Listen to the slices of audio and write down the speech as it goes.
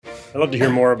I'd love to hear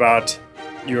more about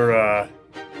your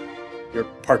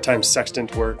part-time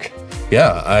sextant work.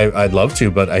 Yeah, I'd love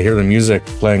to, but I hear the music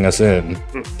playing us in.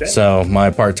 Okay. So my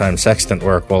part-time sextant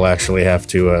work will actually have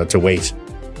to wait.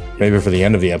 Maybe for the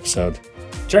end of the episode.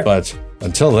 Sure. But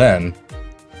until then,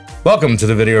 welcome to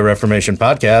the Video Reformation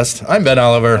Podcast. I'm Ben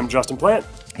Oliver. I'm Justin Plant.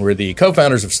 We're the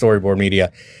co-founders of Storyboard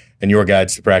Media and your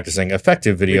guides to practicing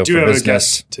effective video for business. We do have a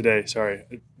guest today. Sorry.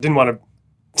 I didn't want to...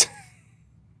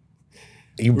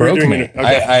 You broke me.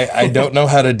 Okay. I don't know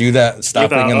how to do that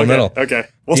stopping in the middle. Okay.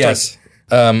 We'll start.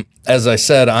 Yes. As I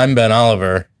said, I'm Ben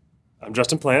Oliver. I'm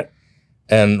Justin Plant.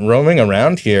 And roaming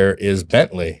around here is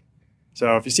Bentley.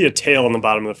 So if you see a tail on the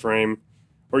bottom of the frame,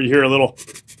 or you hear a little...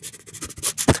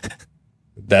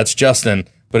 That's Justin.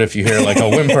 But if you hear like a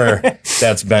whimper,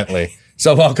 that's Bentley.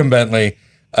 So welcome, Bentley.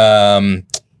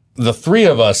 The three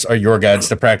of us are your guides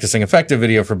to practicing effective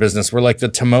video for business. We're like the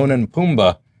Timon and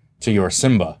Pumbaa to your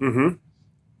Simba. Mm-hmm.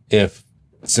 If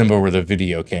Simba were the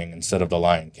video king instead of the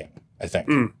Lion King, I think.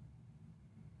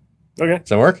 Okay. Does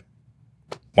that work?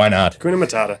 Why not? Kuna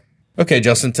Matata. Okay,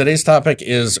 Justin, today's topic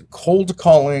is cold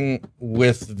calling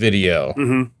with video.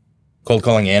 Mm-hmm. Cold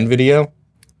calling and video?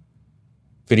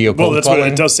 Video cold calling? Well, that's what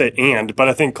it does say and, but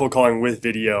I think cold calling with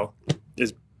video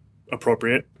is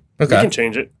appropriate. Okay. We can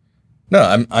change it.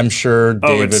 No, I'm sure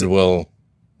David will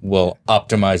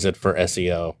optimize it for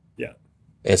SEO. Yeah.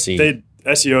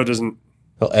 SEO doesn't...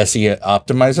 He'll SEO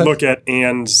optimize it? Look at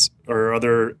ands or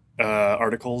other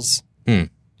articles.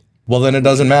 Well, then it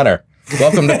doesn't matter.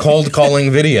 Welcome to Cold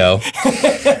Calling Video.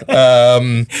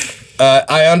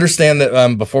 I understand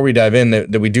that before we dive in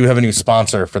that we do have a new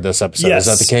sponsor for this episode. Yes.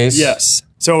 Is that the case? Yes.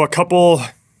 So a couple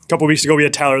weeks ago, we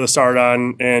had Tyler Lessard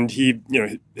on, and he,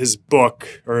 his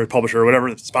book or publisher or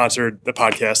whatever sponsored the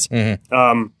podcast.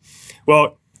 Mm-hmm.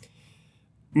 Well,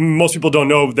 most people don't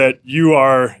know that you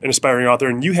are an aspiring author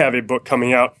and you have a book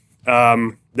coming out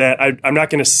that I'm not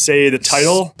going to say the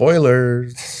title.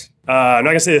 Spoilers. I'm not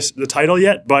going to say the title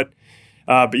yet, but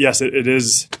yes, it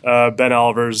is Ben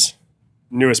Oliver's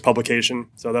newest publication.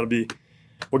 So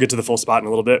we'll get to the full spot in a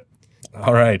little bit.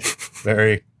 All right.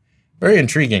 Very, very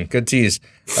intriguing. Good tease.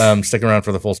 Stick around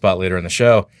for the full spot later in the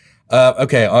show.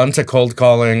 Okay, on to cold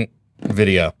calling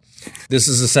video. This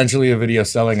is essentially a video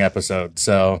selling episode.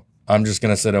 So I'm just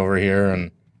going to sit over here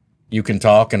and you can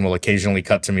talk and we'll occasionally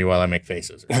cut to me while I make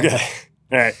faces. Okay.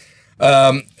 All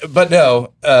right. But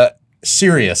no,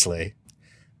 seriously.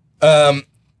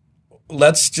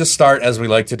 Let's just start as we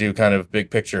like to do, kind of big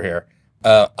picture here.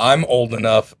 I'm old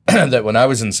enough that when I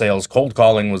was in sales, cold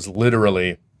calling was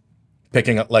literally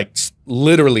picking up, like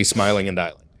literally smiling and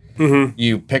dialing. Mm-hmm.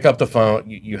 You pick up the phone,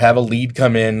 you have a lead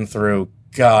come in through,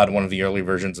 one of the early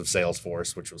versions of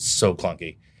Salesforce, which was so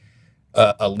clunky.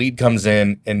 A lead comes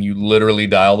in and you literally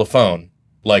dial the phone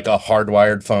like a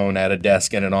hardwired phone at a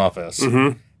desk in an office.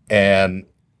 Mm-hmm. And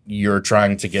you're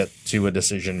trying to get to a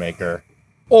decision maker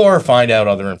or find out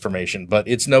other information, but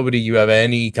it's nobody you have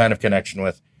any kind of connection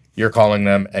with. You're calling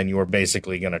them and you're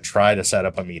basically going to try to set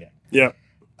up a meeting. Yeah.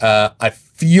 I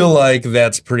feel like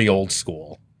that's pretty old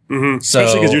school. Mm-hmm. So,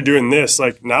 especially because you're doing this.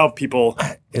 Like now people...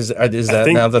 Is that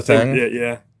now the thing?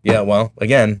 Yeah. Yeah, well,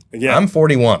 again, I'm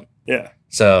 41. Yeah.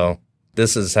 So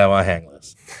this is how I hang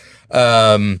this.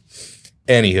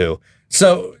 Anywho,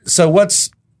 so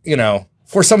what's,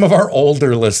 for some of our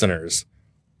older listeners,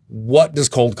 what does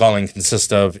cold calling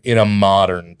consist of in a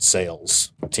modern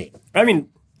sales team? I mean,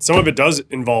 some of it does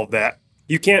involve that.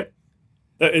 You can't,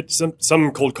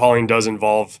 some cold calling does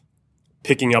involve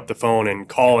picking up the phone and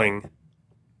calling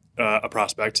a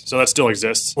prospect. So that still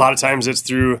exists. A lot of times it's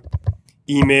through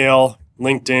email,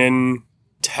 LinkedIn,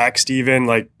 text even,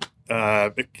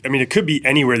 it could be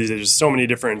anywhere these days. There's so many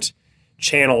different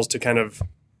channels to kind of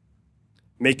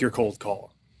make your cold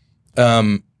call.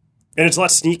 And it's a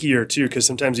lot sneakier too, because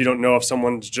sometimes you don't know if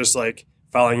someone's just like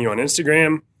following you on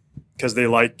Instagram because they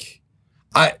like.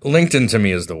 LinkedIn to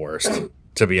me is the worst,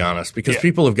 to be honest, because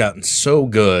people have gotten so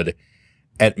good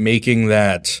at making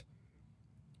that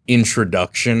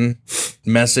introduction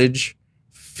message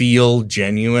feel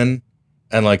genuine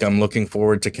and like I'm looking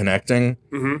forward to connecting.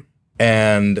 Mm-hmm.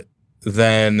 And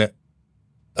then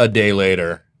a day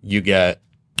later, you get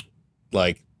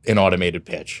like an automated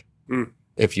pitch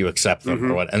if you accept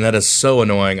them or what. And that is so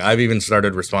annoying. I've even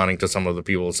started responding to some of the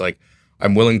people. It's like,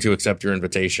 I'm willing to accept your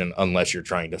invitation unless you're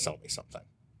trying to sell me something.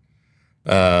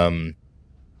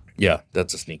 Yeah,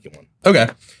 that's a sneaky one. Okay.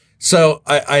 So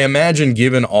I imagine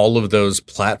given all of those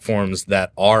platforms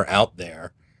that are out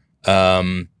there,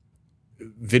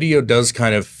 video does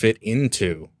kind of fit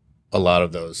into a lot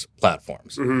of those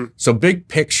platforms. Mm-hmm. So big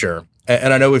picture,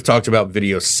 and I know we've talked about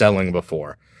video selling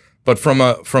before, but from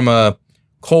a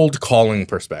cold calling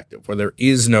perspective, where there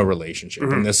is no relationship,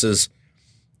 and this is,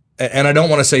 and I don't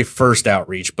want to say first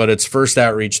outreach, but it's first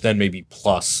outreach, then maybe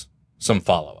plus some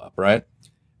follow-up, right?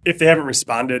 If they haven't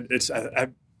responded,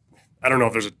 I don't know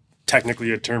if there's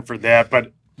technically a term for that,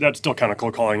 but that's still kind of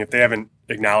cold calling if they haven't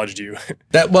acknowledged you.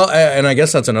 And I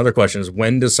guess that's another question is,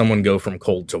 when does someone go from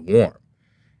cold to warm?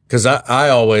 Because I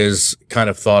always kind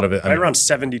of thought of it. Right around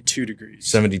 72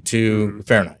 degrees. 72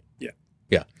 Fahrenheit. Yeah.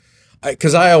 Yeah.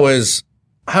 Because I always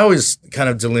kind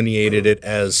of delineated it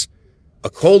as a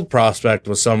cold prospect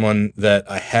was someone that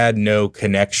I had no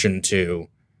connection to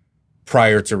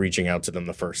prior to reaching out to them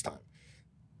the first time.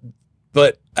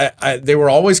 But they were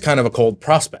always kind of a cold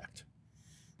prospect.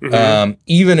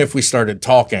 Even if we started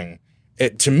talking,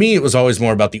 to me, it was always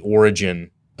more about the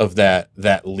origin of that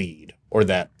lead or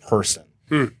that person.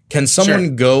 Can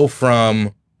someone go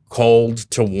from cold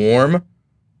to warm,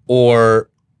 or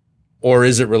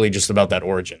is it really just about that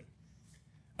origin?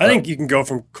 I think you can go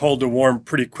from cold to warm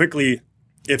pretty quickly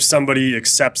if somebody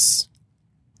accepts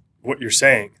what you're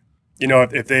saying. You know,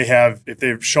 if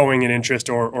they're showing an interest,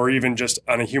 or even just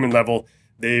on a human level,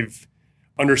 they've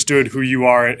understood who you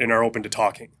are and are open to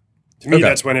talking. To me,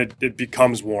 that's when it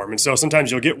becomes warm. And so sometimes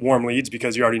you'll get warm leads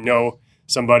because you already know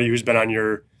somebody who's been on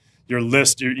your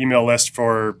list, your email list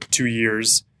for 2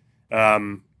 years.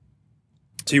 So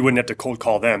you wouldn't have to cold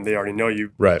call them. They already know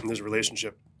you. Right. And there's a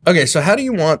relationship. Okay, so how do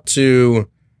you want to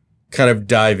kind of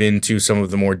dive into some of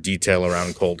the more detail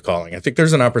around cold calling? I think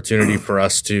there's an opportunity for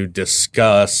us to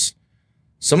discuss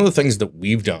some of the things that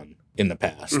we've done in the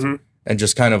past and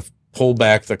just kind of pull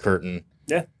back the curtain.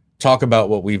 Yeah. Talk about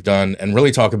what we've done and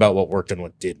really talk about what worked and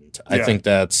what didn't. Yeah. I think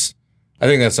that's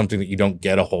something that you don't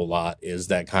get a whole lot, is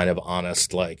that kind of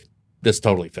honest, like, this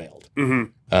totally failed.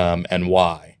 And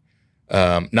why.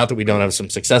 Not that we don't have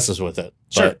some successes with it,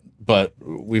 but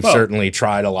we've certainly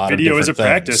tried a lot of different things. Video is a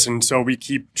practice, and so we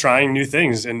keep trying new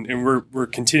things, and we're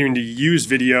continuing to use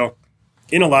video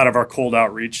in a lot of our cold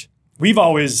outreach. We've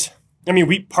always,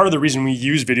 part of the reason we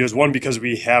use video is, one, because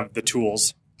we have the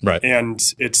tools. Right. And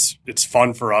it's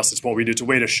fun for us. It's what we do. It's a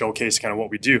way to showcase kind of what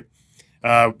we do.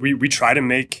 We try to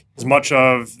make as much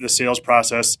of the sales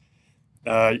process,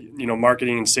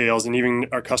 marketing and sales, and even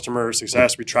our customer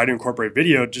success, we try to incorporate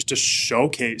video just to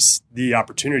showcase the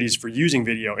opportunities for using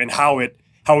video and how it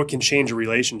can change a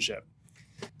relationship.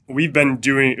 We've been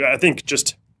doing, I think,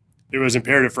 just it was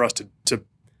imperative for us to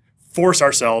force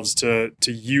ourselves to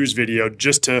use video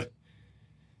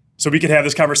so we could have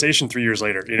this conversation 3 years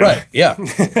later. You know? Right. Yeah.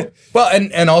 Well,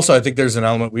 and also I think there's an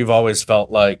element, we've always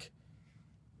felt like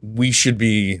we should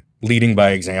be leading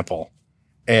by example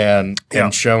and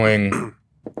showing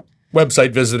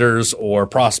website visitors or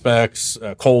prospects,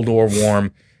 cold or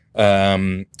warm,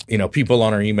 people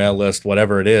on our email list,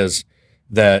 whatever it is,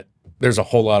 that there's a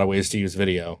whole lot of ways to use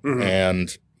video.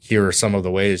 And here are some of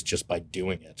the ways just by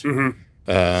doing it.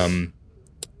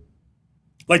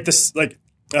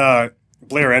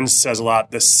 Blair Enns says a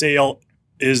lot, the sale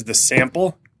is the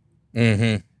sample.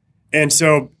 And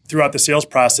so throughout the sales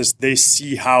process, they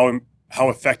see how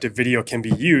effective video can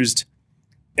be used.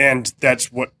 And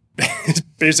that's what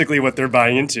basically what they're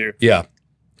buying into. Yeah.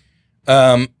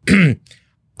 I've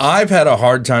had a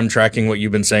hard time tracking what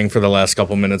you've been saying for the last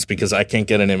couple minutes because I can't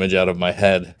get an image out of my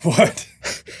head. What?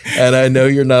 And I know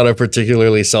you're not a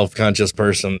particularly self-conscious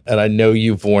person. And I know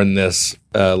you've worn this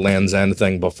Land's End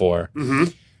thing before.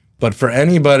 But for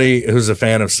anybody who's a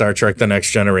fan of Star Trek The Next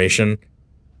Generation,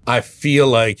 I feel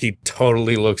like he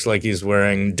totally looks like he's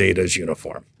wearing Data's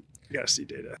uniform. You gotta see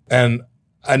Data. And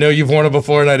I know you've worn it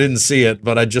before and I didn't see it,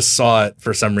 but I just saw it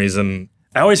for some reason.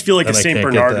 I always feel like a St.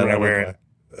 Bernard when I wear it.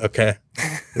 Okay.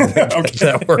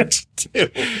 That works too.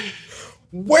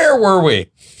 Where were we?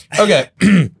 Okay.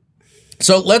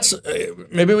 So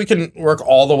maybe we can work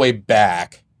all the way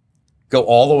back, go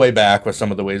all the way back with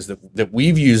some of the ways that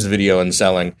we've used video in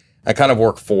selling. I kind of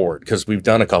work forward because we've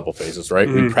done a couple phases, right?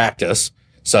 We practice.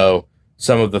 So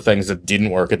some of the things that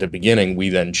didn't work at the beginning, we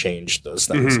then changed those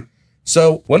things.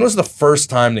 So when was the first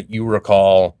time that you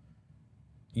recall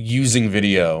using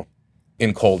video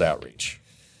in cold outreach?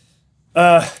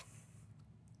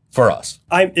 For us.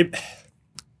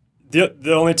 The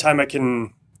only time I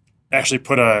can actually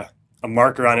put a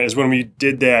marker on it is when we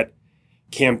did that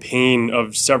campaign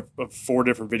of 4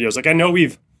 different videos. Like, I know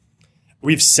we've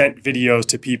sent videos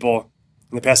to people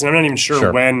in the past, and I'm not even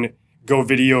sure when Go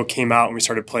Video came out and we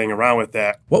started playing around with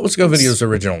that. What was Go Video's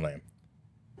original name?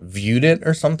 Viewed It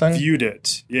or something? Viewed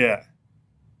It, yeah.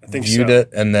 I think Viewed It,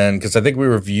 and then, because I think we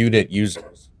were Viewed It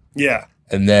users. Yeah.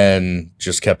 And then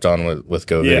just kept on with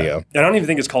Go Video. And I don't even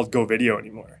think it's called Go Video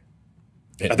anymore.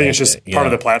 I think it's just part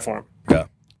of the platform. Yeah.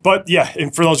 But yeah,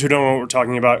 and for those who don't know what we're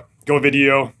talking about, Go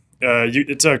Video.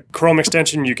 It's a Chrome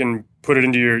extension. You can put it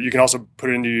into you can also put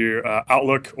it into your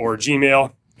Outlook or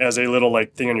Gmail as a little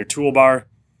like thing on your toolbar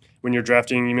when you're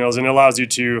drafting emails, and it allows you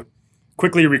to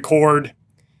quickly record,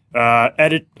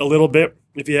 edit a little bit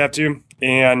if you have to,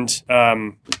 and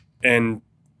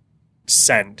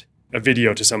send a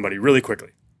video to somebody really quickly,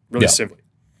 really simply.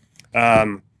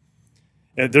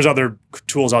 There's other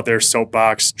tools out there.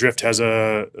 Soapbox, Drift has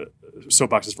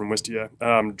Soapbox is from Wistia.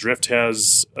 Drift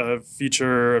has a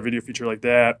video feature like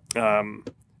that.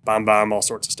 BombBomb, all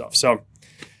sorts of stuff. So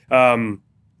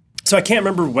I can't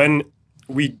remember when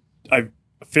I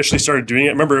officially started doing it.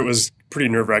 I remember it was pretty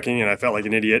nerve-wracking, and I felt like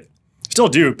an idiot. Still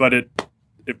do, but it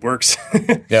works.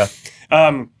 Yeah.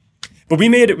 But we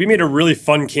made a really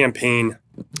fun campaign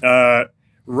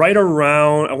right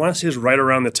around, I want to say it was right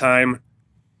around the time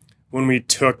when we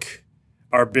took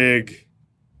our big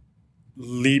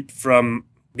leap from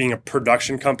being a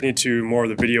production company to more of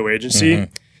the video agency.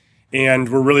 Mm-hmm. And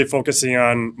we're really focusing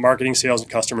on marketing, sales,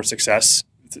 and customer success,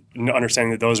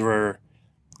 understanding that those are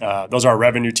our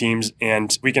revenue teams,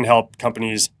 and we can help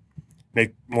companies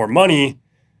make more money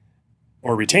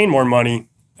or retain more money,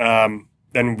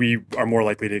 then we are more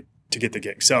likely to get the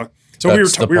gig. So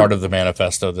that's part of the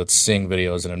manifesto that's seeing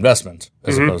video as an investment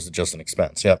as opposed to just an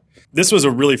expense. Yep. This was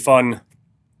a really fun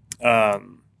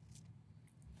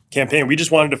campaign. We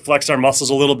just wanted to flex our muscles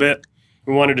a little bit.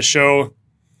 We wanted to show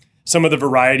some of the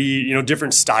variety,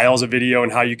 different styles of video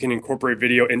and how you can incorporate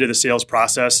video into the sales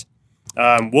process.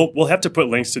 We'll have to put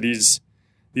links to these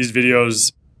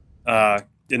videos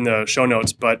in the show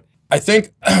notes, but I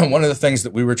think one of the things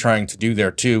that we were trying to do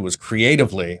there too was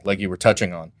creatively, like you were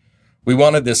touching on, we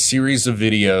wanted this series of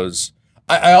videos.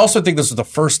 I also think this was the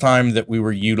first time that we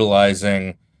were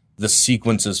utilizing the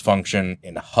sequences function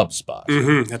in HubSpot.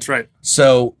 Mm-hmm, that's right.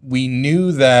 So we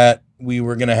knew that we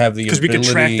were going to have the ability. Because we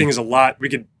could track things a lot. We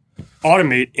could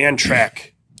automate and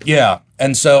track. Yeah.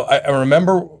 And so I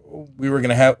remember we were going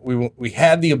to have, we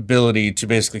had the ability to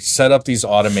basically set up these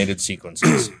automated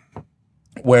sequences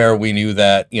where we knew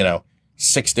that,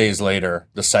 6 days later,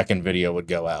 the second video would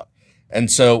go out. And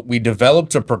so we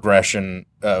developed a progression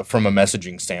from a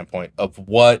messaging standpoint of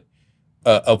what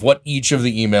each of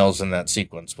the emails in that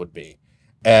sequence would be.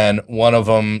 And one of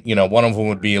them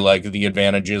would be like the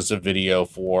advantages of video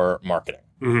for marketing.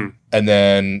 Mm-hmm. And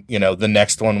then, the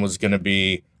next one was going to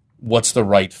be what's the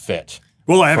right fit.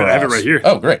 Well, I have it right here.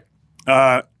 Oh, great.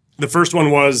 The first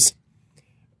one was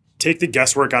take the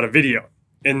guesswork out of video.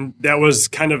 And that was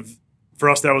kind of, for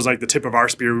us, that was like the tip of our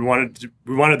spear. We wanted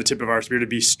the tip of our spear to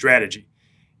be strategy.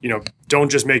 Don't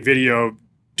just make video,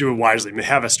 do it wisely.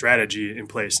 Have a strategy in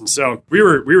place. And so we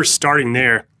were starting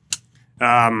there.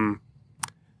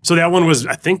 So that one was,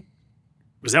 I think,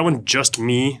 was that one just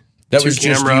me? That was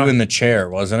just you in the chair,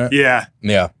 wasn't it? Yeah.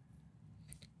 Yeah.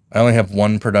 I only have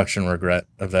one production regret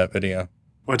of that video.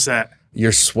 What's that?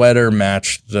 Your sweater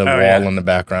matched the wall in the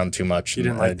background too much. You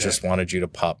didn't like I just wanted you to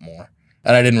pop more.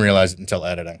 And I didn't realize it until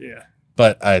editing. Yeah.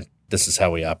 But this is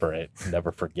how we operate.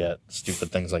 Never forget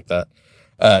stupid things like that.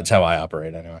 It's how I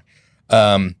operate anyway.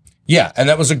 Yeah, and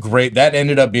that was that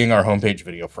ended up being our homepage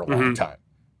video for a long time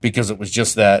because it was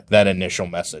just that initial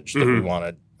message that we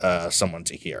wanted someone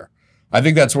to hear. I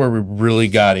think that's where we really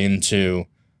got into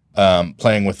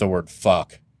playing with the word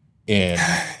fuck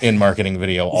in marketing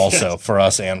video also for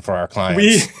us and for our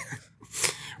clients.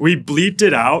 We bleeped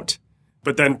it out,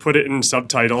 but then put it in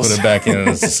subtitles. Put it back in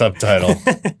as a subtitle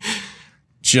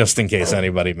just in case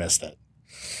anybody missed it.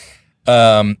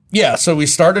 So we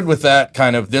started with that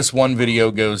kind of this one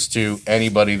video goes to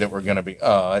anybody that we're going to be. Did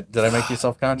I make you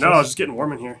self-conscious? No, I was just getting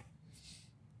warm in here.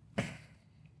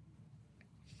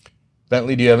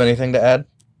 Bentley, do you have anything to add?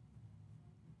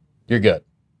 You're good.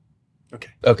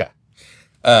 Okay.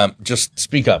 Just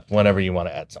speak up whenever you want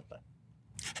to add something.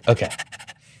 Okay.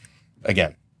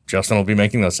 Again, Justin will be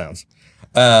making those sounds.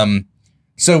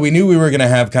 So we knew we were going to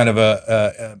have kind of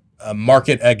a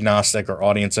market agnostic or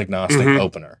audience agnostic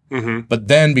opener. Mm-hmm. But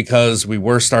then because we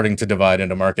were starting to divide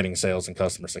into marketing, sales, and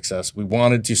customer success, we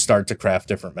wanted to start to craft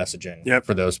different messaging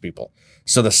for those people.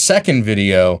 So the second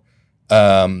video,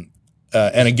 and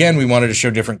again, we wanted to show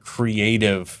different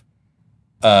creative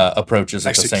approaches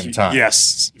at the same time.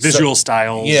 Yes, visual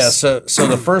styles. Yeah, so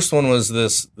the first one was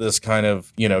this kind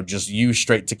of, just you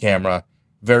straight to camera,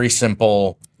 very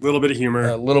simple. A little bit of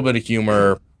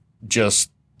humor.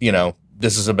 Just,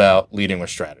 this is about leading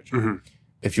with strategy. Mm-hmm.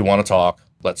 If you want to talk,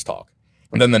 let's talk.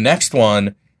 And then the next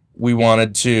one, we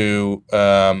wanted to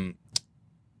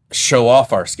show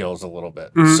off our skills a little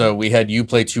bit. Mm-hmm. So we had you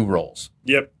play two roles.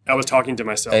 Yep. I was talking to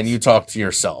myself. And you talked to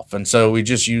yourself. And so we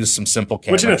just used some simple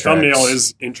camera which in a tricks. thumbnail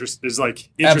is interesting.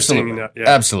 Absolutely. Yeah.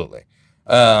 Absolutely.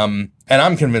 And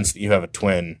I'm convinced that you have a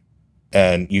twin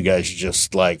and you guys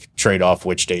just like trade off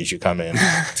which days you come in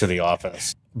to the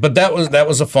office. But that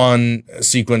was a fun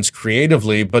sequence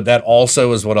creatively, but that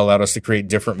also is what allowed us to create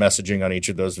different messaging on each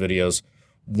of those videos.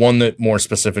 One that more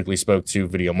specifically spoke to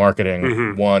video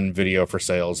marketing, one video for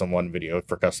sales, and one video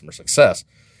for customer success.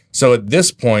 So at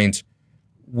this point,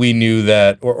 we knew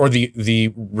that, or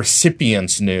the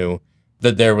recipients knew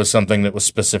that there was something that was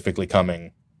specifically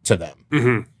coming to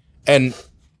them. And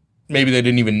maybe they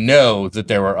didn't even know that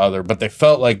there were other, but they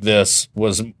felt like this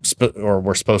was, or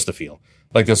were supposed to feel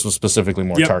like this was specifically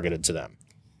more targeted to them.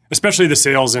 Especially the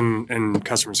sales and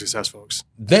customer success folks.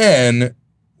 Then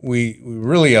we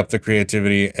really upped the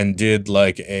creativity and did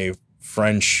like a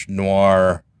French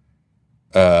noir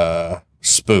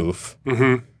spoof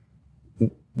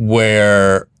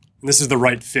where... This is the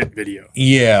right fit video.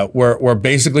 Yeah, where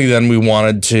basically then we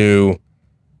wanted to,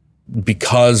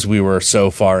 because we were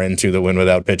so far into the win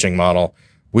without pitching model,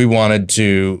 we wanted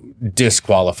to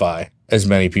disqualify as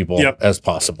many people as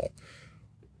possible.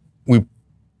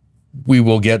 We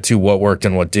will get to what worked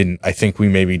and what didn't. I think we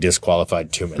maybe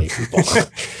disqualified too many people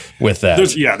with that.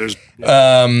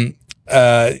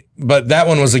 But that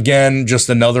one was, again, just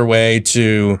another way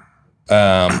to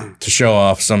show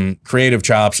off some creative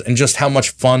chops and just how much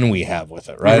fun we have with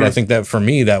it, right? I think that for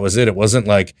me, that was it. It wasn't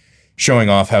like showing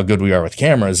off how good we are with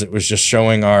cameras. It was just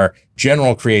showing our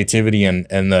general creativity and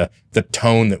the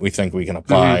tone that we think we can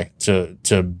apply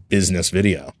to business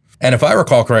video. And if I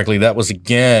recall correctly, that was,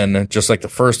 again, just like the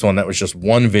first one, that was just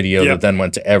one video that then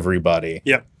went to everybody.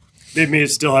 Yep. They may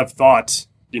still have thought,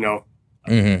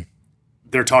 they're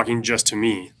talking just to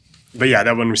me. But yeah,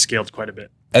 that one we scaled quite a bit.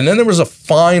 And then there was a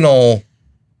final...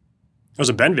 It was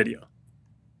a Ben video.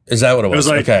 Is that what it was? It was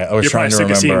like, okay, I was trying to remember. You're probably sick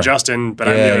of seeing Justin, but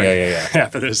I'm doing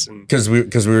half of this. Because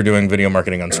we were doing video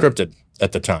marketing unscripted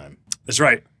at the time. That's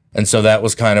right. And so that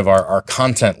was kind of our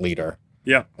content leader.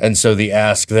 Yeah. And so the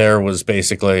ask there was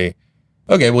basically,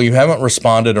 okay, well, you haven't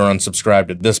responded or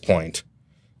unsubscribed at this point.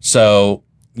 So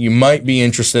you might be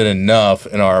interested enough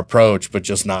in our approach, but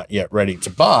just not yet ready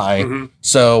to buy.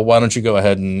 So why don't you go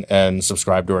ahead and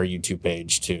subscribe to our YouTube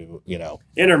page to,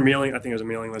 And our mailing, I think it was a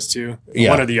mailing list too. Yeah.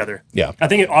 One or the other. Yeah. I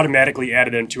think it automatically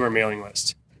added into our mailing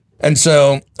list. And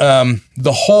so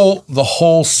the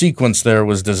whole sequence there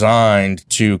was designed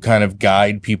to kind of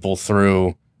guide people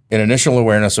through an initial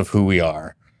awareness of who we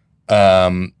are,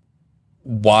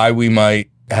 why we might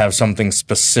have something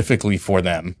specifically for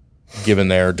them, given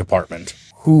their department,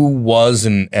 who was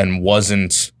and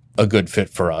wasn't a good fit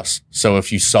for us. So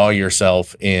if you saw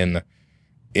yourself in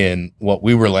what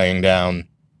we were laying down,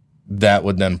 that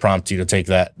would then prompt you to take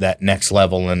that next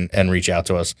level and reach out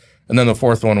to us. And then the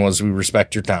fourth one was, we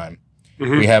respect your time.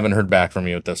 We haven't heard back from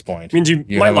you at this point. Means you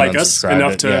might like us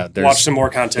enough to watch some more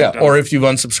content. Yeah, or if you've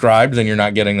unsubscribed, then you're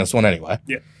not getting this one anyway.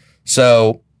 Yeah.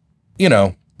 So, we're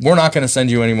not going to send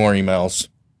you any more emails,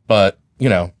 but,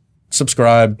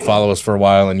 subscribe, follow us for a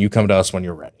while, and you come to us when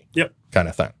you're ready. Yep. Kind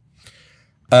of thing.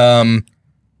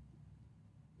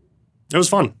 It was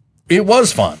fun. It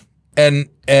was fun. And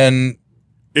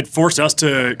it forced us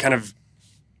to kind of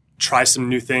try some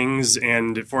new things,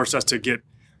 and it forced us to get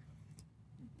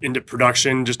into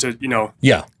production just to,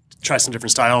 try some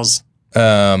different styles.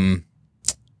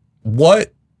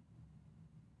 What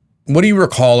do you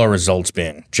recall our results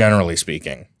being, generally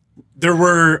speaking? There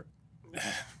were,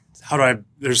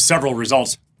 there's several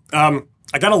results. I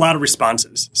got a lot of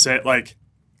responses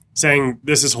saying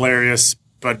this is hilarious,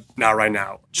 but not right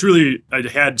now. Truly, I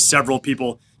had several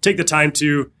people take the time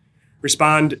to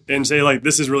respond and say,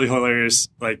 this is really hilarious,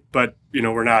 but,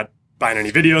 we're not buying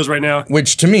any videos right now.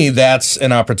 Which, to me, that's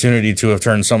an opportunity to have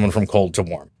turned someone from cold to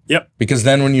warm. Yep. Because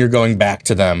then when you're going back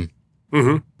to them,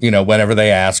 whenever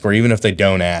they ask, or even if they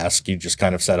don't ask, you just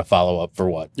kind of set a follow-up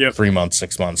for 3 months,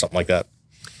 6 months, something like that.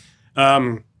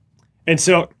 And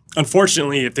so,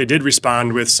 unfortunately, if they did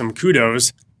respond with some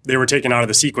kudos, they were taken out of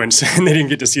the sequence and they didn't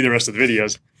get to see the rest of the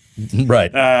videos.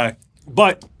 Right.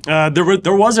 But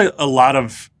there was a lot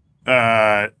of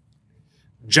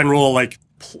general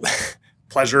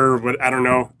pleasure. I don't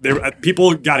know.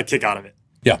 People got a kick out of it.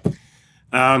 Yeah.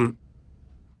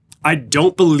 I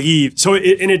don't believe so.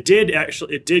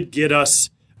 It did get us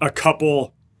a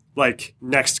couple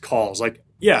next calls.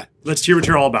 Let's hear what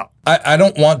you're all about. I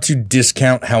don't want to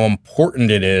discount how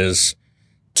important it is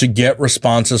to get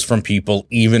responses from people,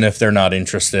 even if they're not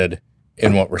interested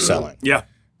in what we're selling. Yeah.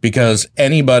 Because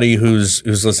anybody who's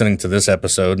listening to this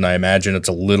episode, and I imagine it's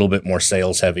a little bit more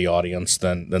sales heavy audience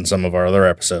than some of our other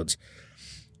episodes,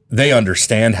 they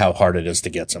understand how hard it is to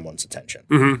get someone's attention.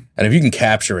 And if you can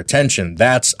capture attention,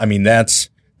 that's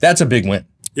a big win.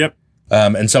 Yep.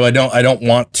 And so I don't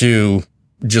want to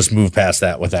just move past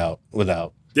that without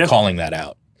calling that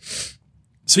out.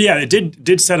 So yeah, it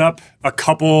did set up a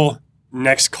couple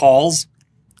next calls.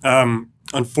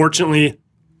 Unfortunately,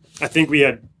 I think we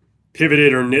had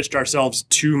pivoted or niched ourselves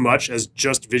too much as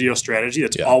just video strategy.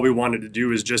 That's all we wanted to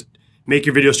do, is just make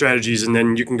your video strategies and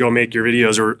then you can go make your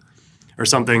videos or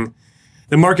something.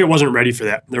 The market wasn't ready for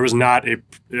that. There was not a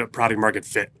product market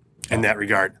fit in that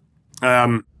regard.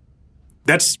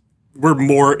 We're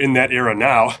more in that era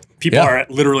now. People are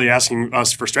literally asking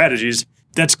us for strategies.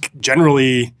 That's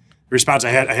generally the response I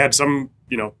had. I had some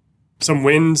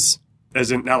wins,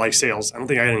 as in not like sales. I don't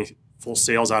think I had any full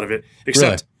sales out of it,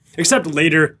 except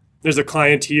later. There's a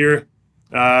client here,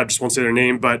 just won't say their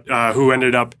name, but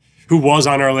who was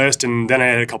on our list, and then I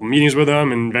had a couple meetings with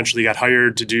them, and eventually got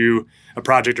hired to do a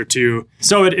project or two.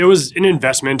 So it was an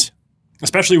investment,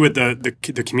 especially with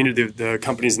the community, the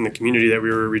companies in the community that we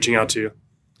were reaching out to.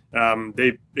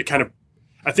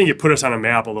 I think it put us on a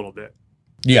map a little bit.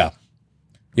 Yeah.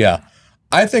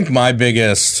 I think my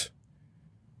biggest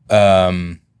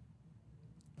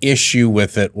issue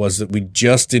with it was that we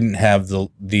just didn't have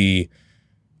the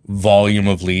volume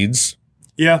of leads.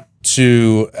 Yeah.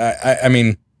 I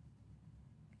mean,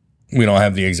 we don't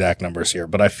have the exact numbers here,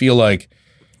 but I feel like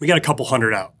we got a couple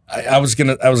hundred out. I was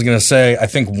gonna say, I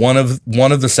think one of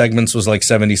the segments was like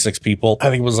 76 people. I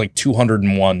think it was like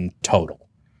 201 total.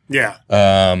 Yeah.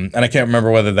 And I can't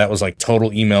remember whether that was like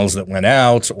total emails that went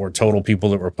out or total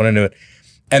people that were put into it.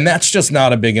 And that's just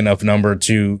not a big enough number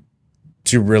to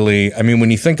really, I mean,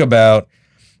 when you think about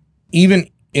even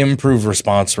improve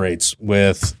response rates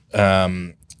with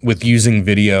using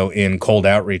video in cold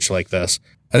outreach like this,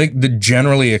 I think the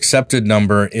generally accepted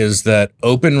number is that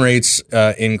open rates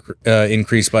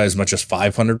increase by as much as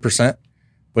 500%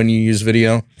 when you use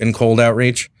video in cold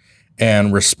outreach,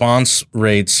 and response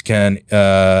rates can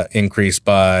increase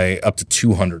by up to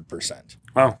 200%.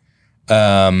 Wow.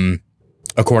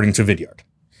 According to Vidyard.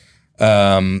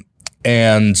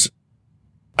 And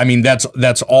I mean, that's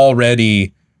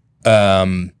already,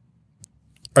 or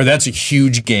that's a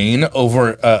huge gain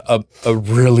over a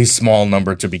really small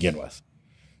number to begin with.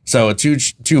 So a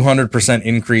 200%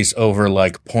 increase over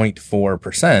like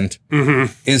 0.4%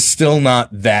 is still not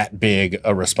that big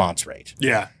a response rate.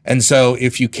 Yeah. And so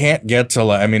if you can't get to,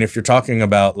 I mean, if you're talking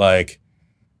about like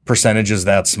percentages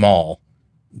that small,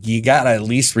 you got to at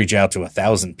least reach out to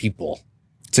 1,000 people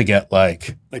to get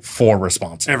like 4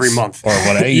 responses every month or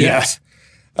whatever. Yes.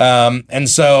 And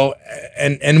so,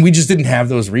 and we just didn't have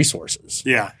those resources.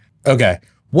 Yeah. Okay.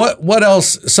 What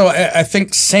else? So I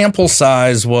think sample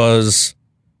size was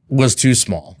too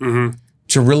small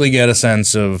to really get a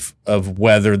sense of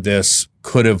whether this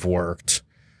could have worked.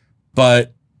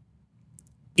 But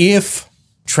if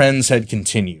trends had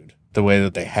continued the way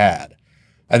that they had,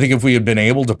 I think if we had been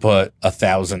able to put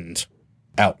 1,000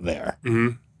 out there,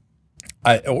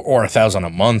 or 1,000 a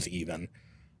month even,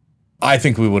 I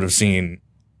think we would have seen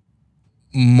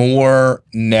more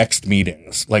next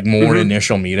meetings, like more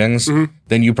initial meetings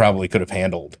than you probably could have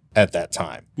handled at that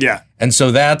time. Yeah. And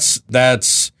so that's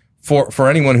for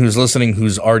anyone who's listening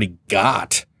who's already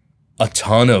got a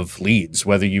ton of leads,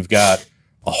 whether you've got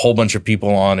a whole bunch of people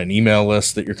on an email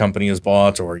list that your company has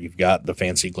bought, or you've got the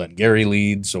fancy Glengarry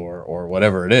leads or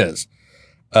whatever it is.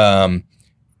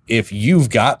 If you've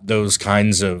got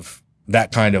that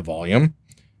kind of volume,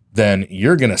 then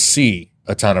you're going to see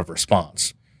a ton of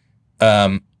response.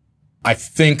 I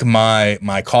think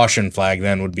my caution flag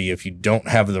then would be if you don't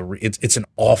have it's an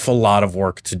awful lot of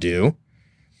work to do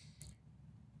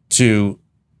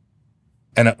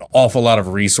and an awful lot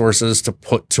of resources to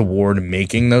put toward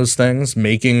making those things,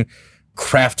 crafting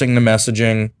the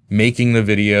messaging, making the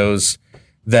videos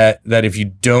that if you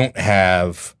don't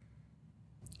have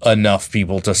enough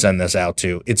people to send this out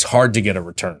to, it's hard to get a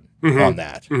return on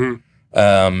that.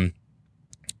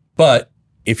 But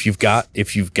if you've got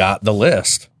the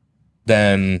list,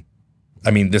 then I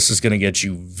mean, this is going to get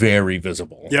you very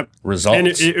visible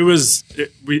results. And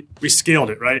we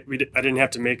scaled it, right? I didn't have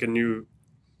to make a new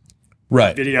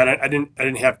video. I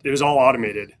didn't have. It was all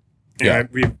automated. And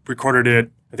we recorded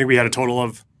it. I think we had a total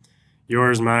of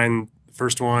yours, mine, the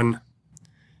first one,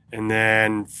 and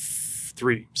then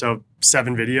 3. So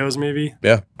 7 videos maybe.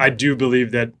 Yeah. I do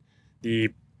believe that the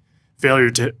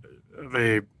failure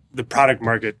the product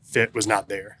market fit was not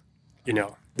there. You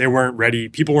know, they weren't ready.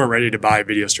 People weren't ready to buy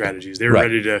video strategies. They were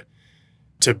ready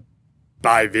to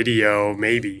buy video,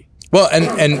 maybe. Well,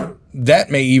 and that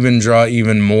may even draw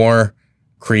even more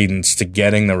credence to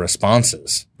getting the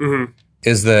responses.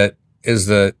 Is that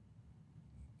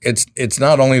it's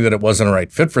not only that it wasn't a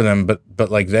right fit for them, but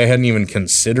like they hadn't even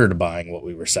considered buying what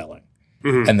we were selling,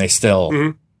 and they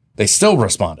still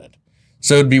responded.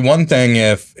 So it'd be one thing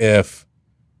if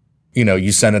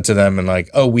you send it to them and like,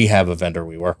 oh, we have a vendor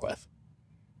we work with,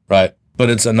 right? But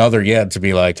it's another yet to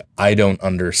be like, I don't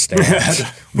understand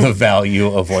the value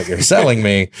of what you're selling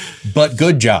me, but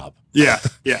good job. Yeah.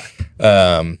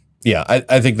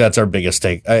 I think that's our biggest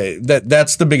take.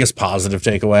 That's the biggest positive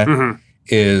takeaway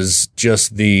is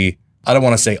just I don't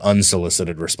want to say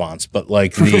unsolicited response, but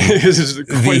like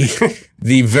the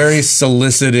very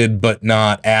solicited but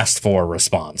not asked for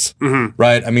response,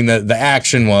 right? I mean, the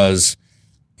action was,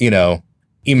 email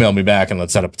me back and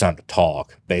let's set up a time to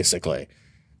talk, basically.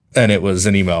 And it was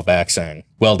an email back saying,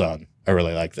 well done. I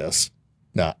really like this.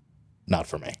 Not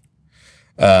for me.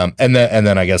 And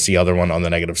then I guess the other one on the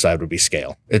negative side would be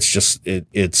scale. It's just,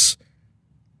 it's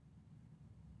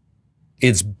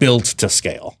built to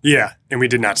scale. Yeah. And we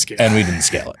did not scale. And we didn't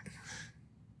scale it.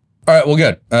 All right. Well,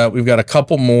 good. We've got a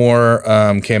couple more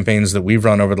campaigns that we've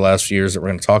run over the last few years that we're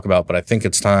going to talk about, but I think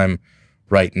it's time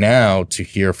right now to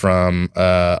hear from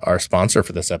our sponsor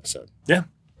for this episode. Yeah.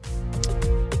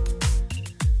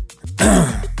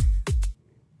 All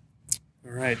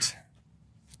right.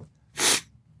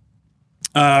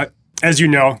 As you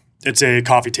know, it's a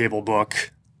coffee table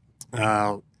book.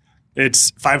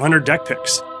 It's 500 Deck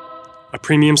Pics, a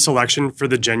premium selection for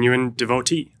the genuine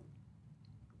devotee.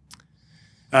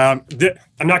 I'm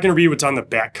not going to read what's on the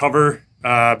back cover,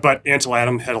 but Ansel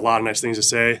Adam had a lot of nice things to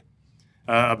say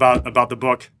about the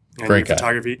book and Great guy.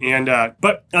 photography. And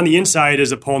but on the inside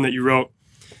is a poem that you wrote.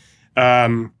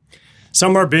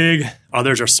 Some are big,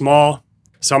 others are small.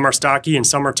 Some are stocky and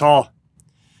some are tall.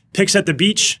 Pics at the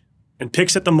beach and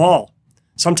pics at the mall.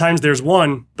 Sometimes there's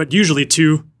one, but usually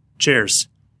two chairs.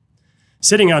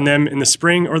 Sitting on them in the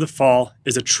spring or the fall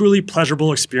is a truly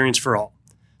pleasurable experience for all.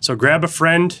 So grab a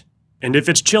friend, and if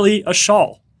it's chilly, a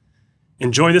shawl.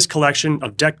 Enjoy this collection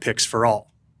of Deck Pics for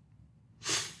all.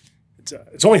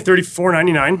 It's only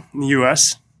 $34.99 in the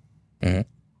U.S.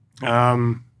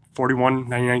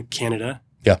 $41.99 Canada.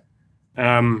 Yeah.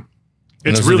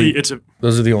 Those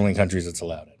are the only countries it's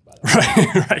allowed in, by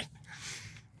the way.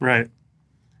 Right.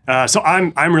 So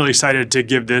I'm really excited to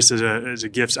give this as a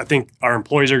gift. I think our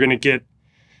employees are going to get a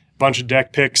bunch of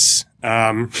Deck Pics.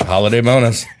 Holiday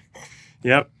bonus.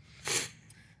 Yep.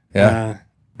 Yeah.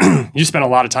 You spent a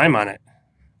lot of time on it.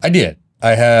 I did.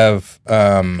 I have.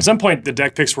 At some point, the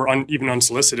Deck Pics were even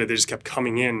unsolicited. They just kept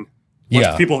coming in.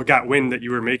 Once people got wind that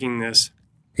you were making this.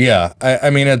 Yeah. I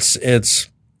mean, it's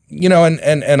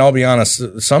and I'll be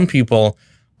honest, some people,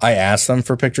 I asked them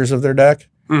for pictures of their deck,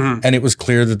 and it was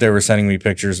clear that they were sending me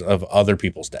pictures of other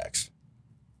people's decks.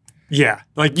 Yeah.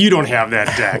 Like, you don't have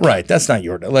that deck. Right. That's not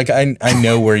your deck. Like, I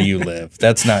know where you live.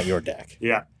 That's not your deck.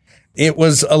 Yeah. It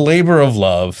was a labor of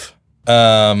love.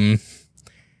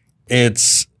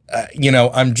 It's,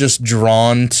 I'm just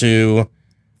drawn to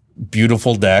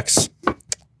beautiful decks,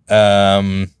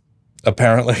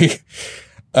 apparently.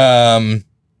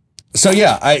 So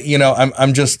yeah,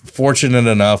 I'm just fortunate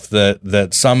enough that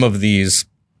some of these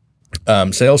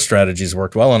sales strategies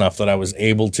worked well enough that I was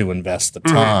able to invest the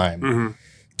time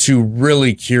to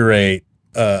really curate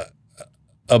a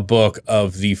book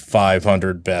of the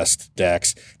 500 best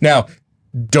decks. Now,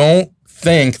 don't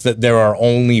think that there are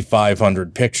only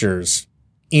 500 pictures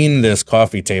in this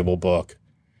coffee table book.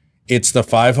 It's the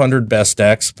 500 best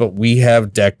decks, but we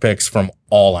have deck pics from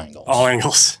all angles. All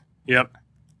angles. Yep.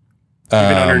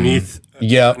 Even underneath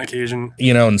on occasion.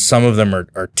 And some of them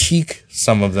are teak,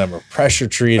 some of them are pressure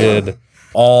treated,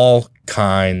 all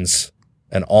kinds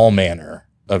and all manner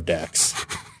of decks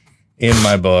in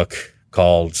my book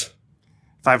called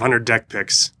 500 Deck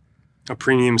Pics, a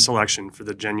premium selection for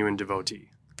the genuine devotee.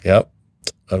 Yep.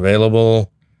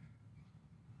 Available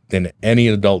in any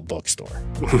adult bookstore.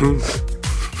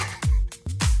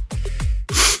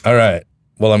 All right.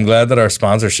 Well, I'm glad that our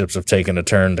sponsorships have taken a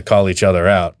turn to call each other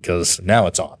out because now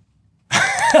it's on.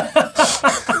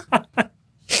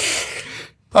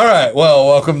 All right. Well,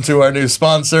 welcome to our new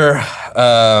sponsor.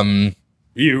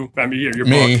 Your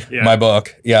me, book. Yeah. My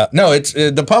book. Yeah. No, it's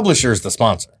the publisher's the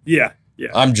sponsor. Yeah. Yeah.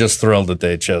 I'm just thrilled that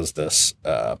they chose this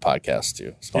podcast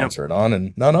to sponsor it on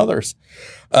and none others.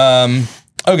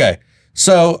 Okay.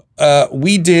 So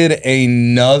we did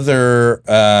another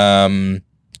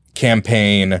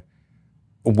campaign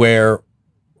where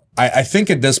I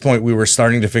think at this point we were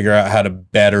starting to figure out how to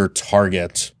better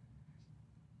target.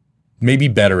 Maybe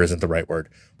better isn't the right word.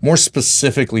 More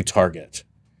specifically target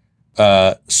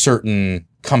certain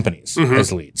companies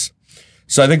as leads.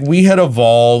 So I think we had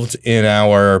evolved in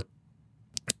our,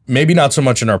 maybe not so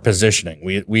much in our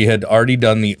positioning. We had already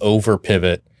done the over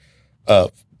pivot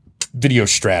of video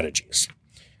strategies.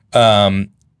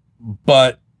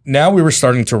 But now we were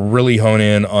starting to really hone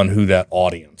in on who that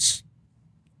audience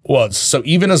was. So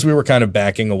even as we were kind of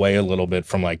backing away a little bit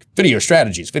from like video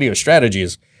strategies,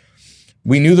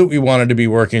 we knew that we wanted to be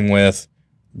working with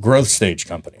growth stage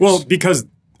companies. Well, because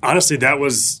honestly, that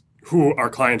was who our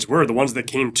clients were, the ones that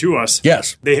came to us.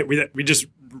 Yes. We just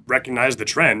recognized the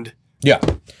trend. Yeah.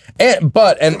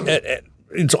 But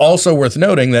it's also worth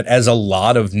noting that as a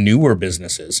lot of newer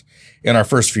businesses in our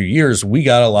first few years, we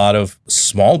got a lot of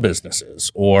small businesses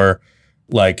or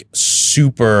like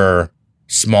super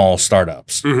small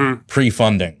startups,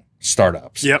 pre-funding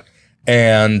startups. Yep.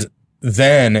 And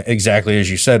then, exactly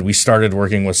as you said, we started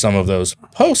working with some of those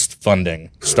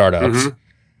post-funding startups.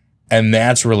 And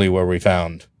that's really where we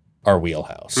found our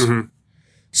wheelhouse.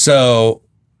 So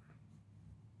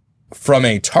from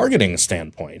a targeting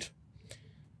standpoint,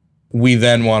 we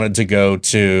then had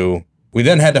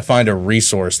to find a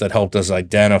resource that helped us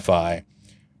identify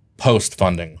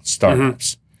post-funding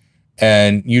startups.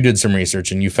 And you did some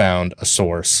research and you found a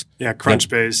source. Yeah,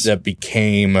 Crunchbase. That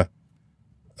became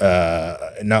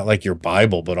not like your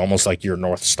Bible, but almost like your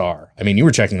North Star. I mean, you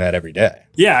were checking that every day.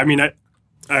 Yeah, I mean,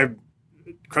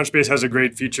 Crunchbase has a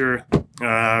great feature.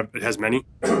 It has many.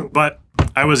 But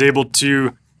I was able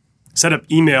to set up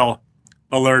email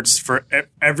alerts for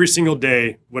every single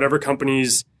day, whatever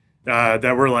companies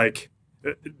that were like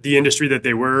the industry that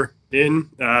they were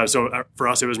in. So for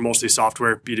us, it was mostly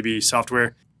software, B2B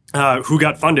software, who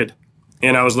got funded.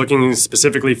 And I was looking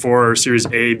specifically for Series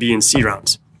A, B, and C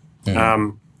rounds.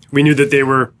 We knew that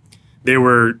they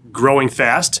were growing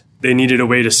fast. They needed a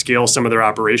way to scale some of their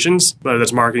operations, whether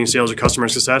that's marketing, sales, or customer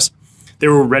success. They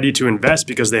were ready to invest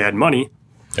because they had money,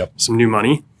 some new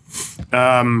money.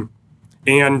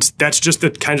 And that's just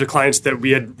the kinds of clients that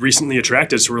we had recently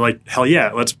attracted. So we're like, hell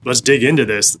yeah, let's dig into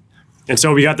this. And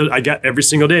so I got every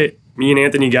single day, me and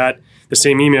Anthony got the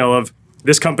same email of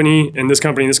this company and this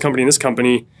company, and this company, and this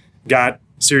company got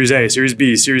Series A, Series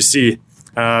B, Series C,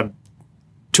 $200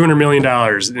 million.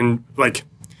 And like,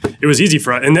 it was easy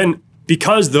for us. And then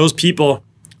because those people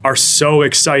are so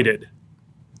excited,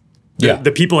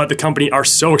 the people at the company are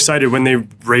so excited when they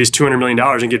raise $200 million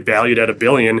and get valued at $1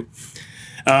 billion.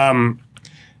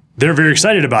 They're very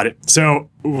excited about it. So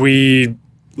we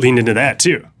leaned into that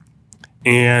too.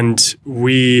 And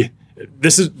we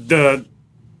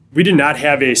did not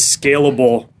have a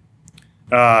scalable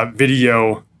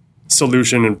video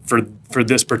solution for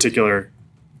this particular.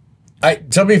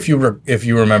 Tell me if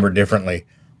you remember differently.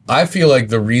 I feel like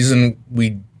the reason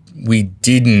we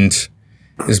didn't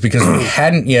is because we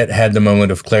hadn't yet had the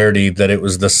moment of clarity that it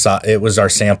was our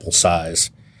sample size.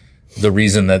 The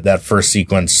reason that first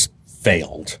sequence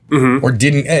failed or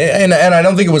didn't, and I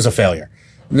don't think it was a failure,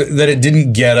 that it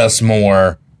didn't get us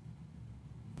more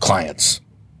clients,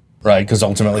 right? Because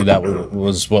ultimately that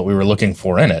was what we were looking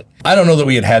for in it. I don't know that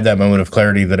we had that moment of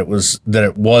clarity that it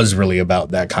was really about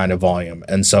that kind of volume.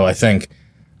 And so I think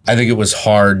it was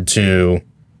hard to,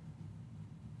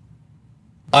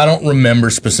 I don't remember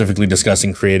specifically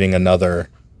discussing creating another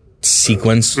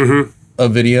sequence of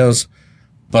videos,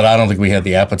 but I don't think we had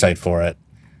the appetite for it.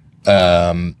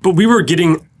 But we were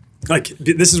getting, like,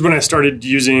 this is when I started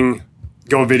using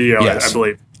Go Video, I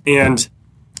believe. And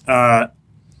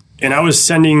I was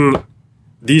sending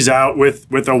these out with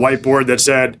a whiteboard that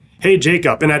said, hey,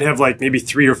 Jacob. And I'd have like maybe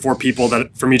 3 or 4 people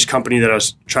that from each company that I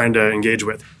was trying to engage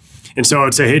with. And so I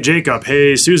would say, hey, Jacob,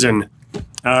 hey, Susan.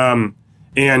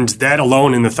 And that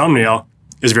alone in the thumbnail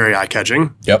is very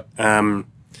eye-catching. Yep. And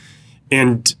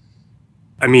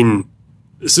I mean,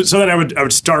 so then I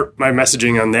would start my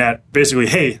messaging on that. Basically,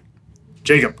 hey,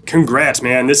 Jacob, congrats,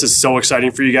 man. This is so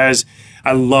exciting for you guys.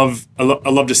 I love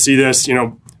to see this. You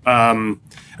know, I'm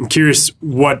curious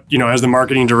what, you know, as the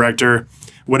marketing director,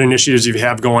 what initiatives you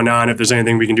have going on, if there's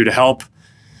anything we can do to help.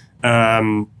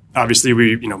 Obviously,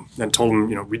 we, you know, then told them,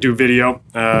 you know, we do video.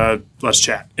 Let's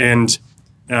chat. And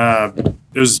it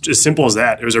was as simple as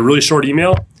that. It was a really short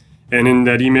email. And in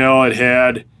that email, it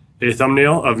had a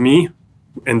thumbnail of me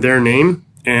and their name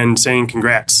and saying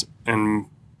congrats. And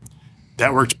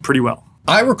that worked pretty well.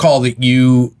 I recall that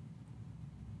you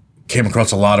came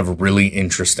across a lot of really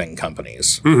interesting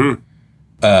companies through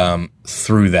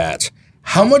that.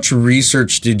 How much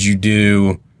research did you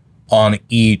do on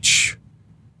each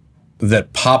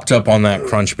that popped up on that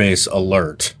Crunchbase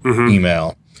alert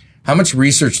email? How much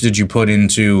research did you put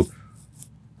into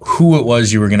who it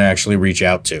was you were going to actually reach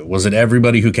out to? Was it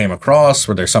everybody who came across?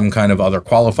 Were there some kind of other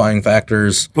qualifying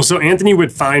factors? Well, so Anthony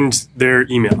would find their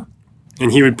email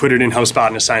and he would put it in HubSpot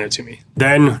and assign it to me.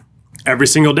 Then every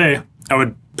single day, I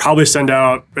would probably send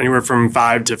out anywhere from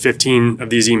 5 to 15 of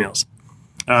these emails.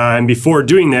 And before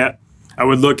doing that, I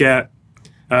would look at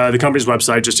the company's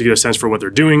website just to get a sense for what they're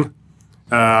doing.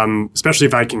 Especially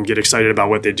if I can get excited about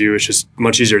what they do. It's just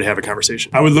much easier to have a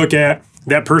conversation. I would look at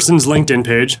that person's LinkedIn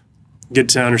page, get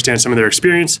to understand some of their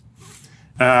experience.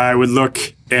 I would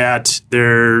look at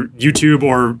their YouTube,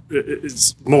 or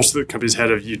most of the companies had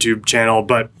a YouTube channel,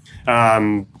 but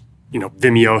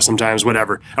Vimeo sometimes,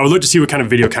 whatever. I would look to see what kind of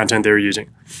video content they were using,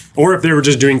 or if they were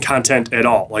just doing content at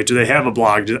all. Like, do they have a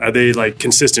blog? Are they like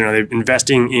consistent? Are they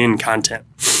investing in content?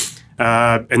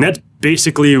 And that's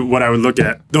basically what I would look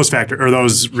at,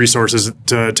 those resources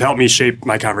to help me shape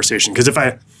my conversation. Because if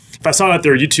I saw that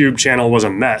their YouTube channel was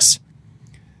a mess,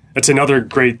 that's another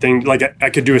great thing. Like, I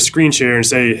could do a screen share and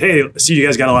say, hey, see, you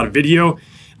guys got a lot of video.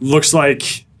 Looks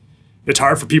like it's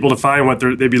hard for people to find what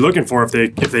they'd be looking for if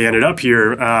they ended up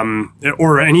here,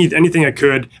 or anything I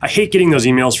could. I hate getting those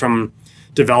emails from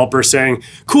developers saying,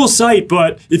 cool site,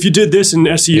 but if you did this in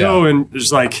SEO, and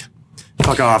it's like,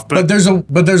 fuck off. But there's a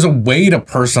way to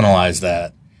personalize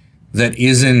that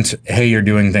isn't, hey, you're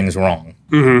doing things wrong.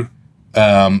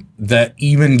 That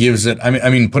even gives it. I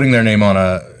mean, putting their name on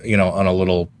a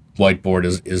little whiteboard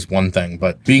is one thing,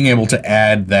 but being able to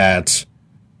add that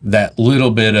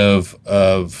little bit of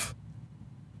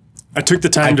I took the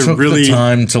time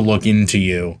to look into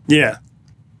you. Yeah.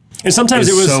 And sometimes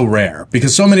it was so rare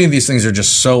because so many of these things are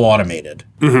just so automated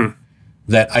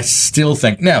that I still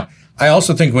think. Now, I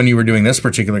also think when you were doing this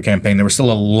particular campaign, there was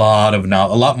still a lot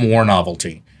more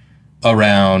novelty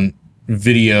around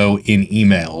video in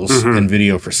emails and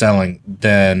video for selling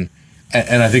than.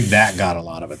 And I think that got a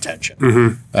lot of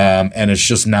attention. And it's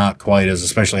just not quite as,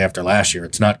 especially after last year,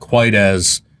 it's not quite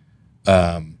as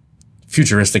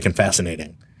futuristic and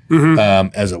fascinating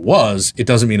as it was. It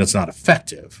doesn't mean it's not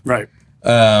effective. Right.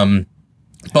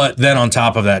 But then on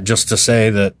top of that, just to say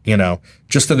that,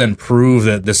 just to then prove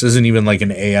that this isn't even like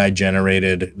an AI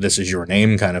generated, this is your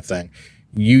name kind of thing.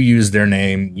 You used their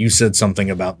name. You said something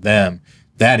about them.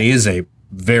 That is a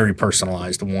very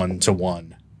personalized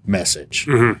one-to-one message.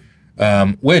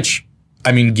 Which,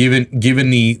 I mean, given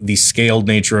the scaled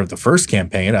nature of the first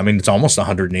campaign, I mean, it's almost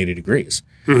 180 degrees.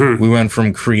 We went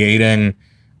from creating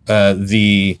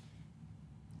these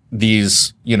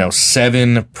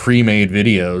 7 pre-made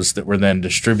videos that were then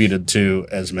distributed to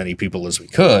as many people as we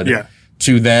could,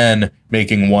 to then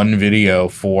making one video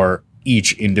for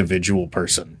each individual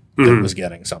person that was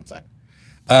getting something.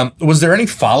 Was there any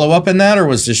follow-up in that, or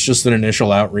was this just an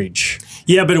initial outreach?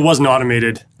 Yeah, but it wasn't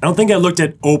automated. I don't think I looked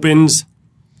at opens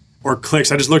or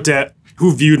clicks. I just looked at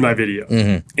who viewed my video.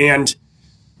 And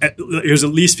it was at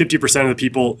least 50% of the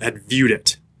people had viewed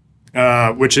it,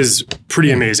 which is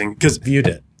pretty amazing. Because viewed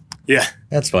it. Yeah.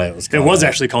 That's why it was called. It was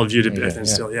actually called viewed it,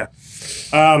 still, yeah.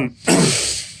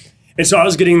 And so I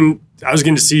was getting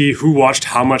to see who watched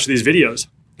how much of these videos.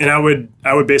 And I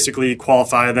would basically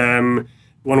qualify them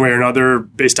one way or another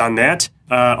based on that.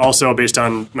 Also based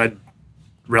on my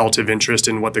relative interest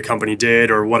in what the company did,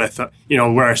 or what I thought,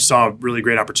 where I saw really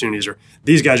great opportunities, or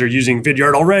these guys are using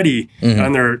Vidyard already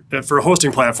on their for a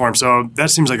hosting platform. So that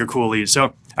seems like a cool lead.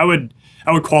 So I would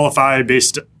qualify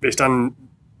based on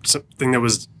something that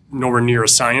was nowhere near a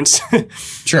science.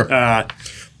 Sure.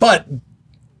 But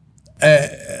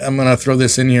I'm going to throw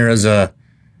this in here as a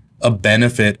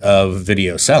benefit of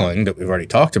video selling that we've already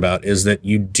talked about, is that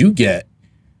you do get,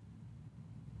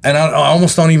 and I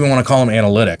almost don't even want to call them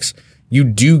analytics, you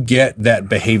do get that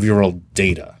behavioral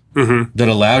data that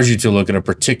allows you to look at a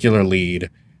particular lead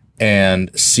and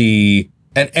see,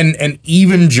 and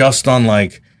even just on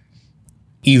like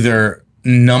either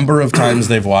number of times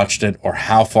they've watched it or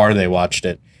how far they watched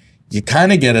it, you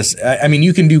kind of get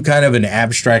you can do kind of an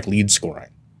abstract lead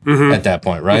scoring at that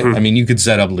point, right? I mean, you could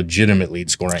set up legitimate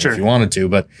lead scoring if you wanted to,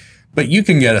 but you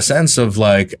can get a sense of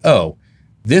like, oh,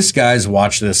 this guy's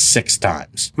watched this 6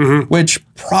 times, which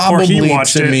probably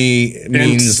to me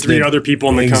means 3 other people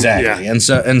in the company. Exactly. Yeah.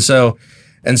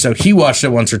 And so he watched it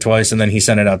once or twice, and then he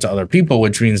sent it out to other people,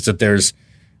 which means that there's,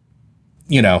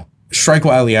 strike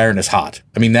while the iron is hot.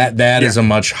 I mean, that is a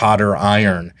much hotter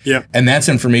iron. Yeah. And that's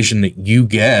information that you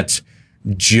get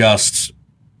just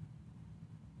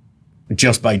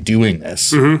by doing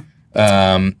this,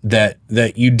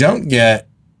 that you don't get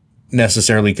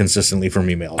necessarily consistently from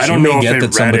emails. I don't know if you get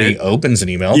that somebody it. Opens an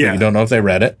email, but you don't know if they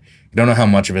read it. You don't know how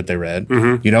much of it they read.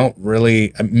 You don't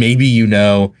really, maybe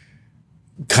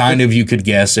kind of you could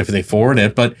guess if they forward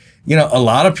it, but a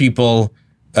lot of people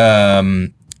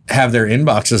have their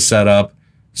inboxes set up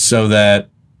so that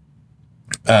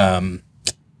when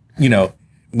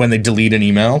they delete an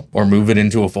email or move it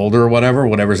into a folder or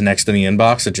whatever's next in the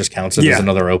inbox, it just counts it as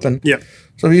another open. Yeah.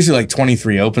 So if you see like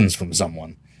 23 opens from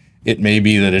someone, it may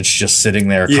be that it's just sitting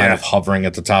there kind of hovering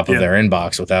at the top of their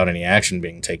inbox without any action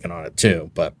being taken on it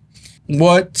too. But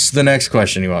What's the next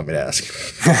question you want me to ask?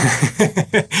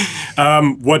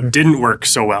 What didn't work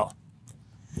so well?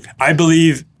 I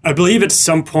believe at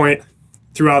some point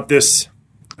throughout this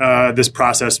this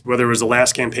process, whether it was the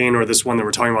last campaign or this one that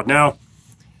we're talking about now,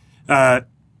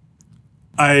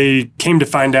 I came to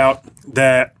find out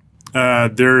that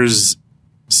there's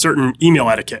certain email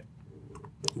etiquette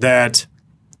that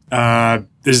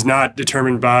is not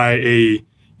determined by a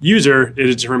user, it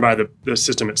is determined by the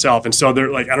system itself. And so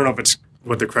they're like, I don't know if it's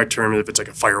what the correct term is, if it's like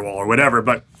a firewall or whatever,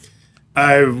 but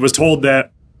I was told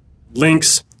that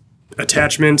links,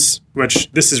 attachments,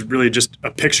 which this is really just a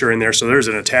picture in there, so there's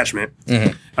an attachment.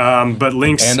 But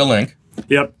links. And a link.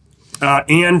 Yep.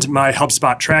 And my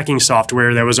HubSpot tracking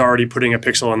software that was already putting a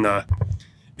pixel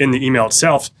in the email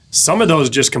itself, some of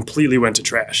those just completely went to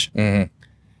trash.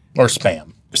 Or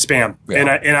spam.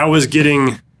 Yeah. And I was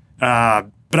getting,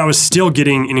 but I was still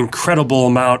getting an incredible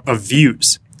amount of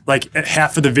views. Like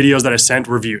half of the videos that I sent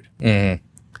were viewed.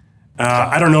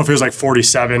 I don't know if it was like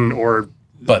 47 or.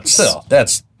 But still,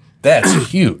 that's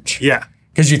huge. Yeah.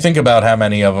 Because you think about how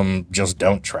many of them just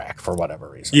don't track for whatever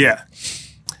reason. Yeah.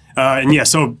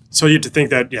 So you have to think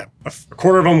that, a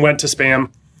quarter of them went to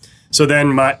spam. So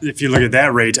then if you look at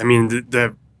that rate, I mean,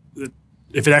 the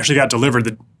if it actually got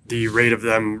delivered, the rate of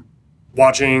them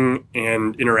watching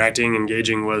and interacting,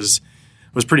 engaging was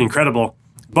pretty incredible.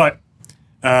 But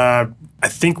I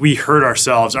think we hurt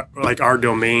ourselves, like our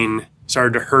domain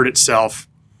started to hurt itself.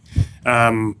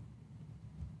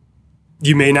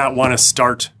 You may not want to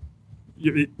start.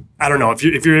 I don't know if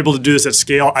you're able to do this at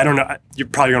scale. I don't know. You're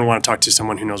probably going to want to talk to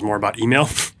someone who knows more about email.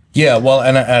 Yeah, well,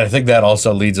 and I think that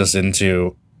also leads us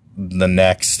into the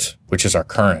next, which is our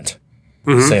current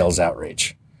sales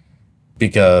outreach,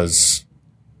 because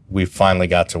we finally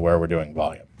got to where we're doing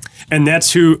volume. And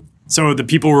that's who. So the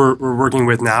people we're working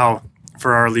with now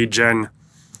for our lead gen,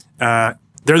 they're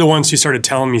the ones who started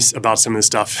telling me about some of this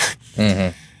stuff.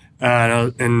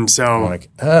 And so I'm like,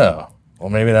 oh, well,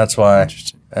 maybe that's why.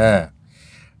 Yeah,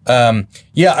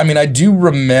 I mean, I do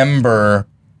remember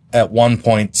at one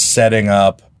point setting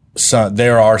up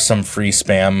there are some free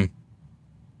spam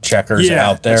checkers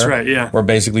out there. That's right, yeah. Where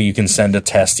basically you can send a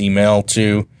test email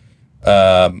to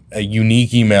a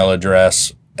unique email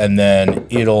address, and then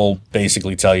it'll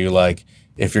basically tell you like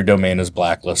if your domain is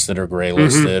blacklisted or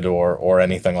graylisted or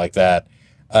anything like that.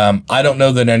 I don't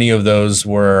know that any of those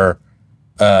were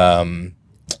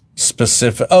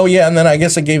specific. Oh yeah, and then I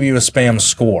guess I gave you a spam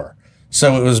score.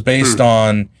 So it was based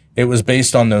on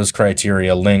those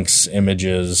criteria: links,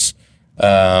 images,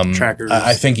 trackers.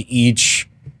 I think each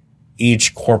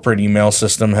corporate email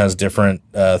system has different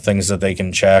things that they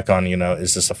can check on.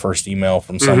 Is this a first email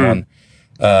from someone?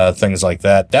 Things like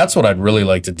that. That's what I'd really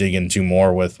like to dig into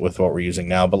more with what we're using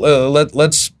now. But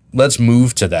let's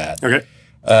move to that. Okay.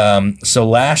 So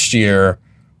last year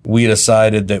we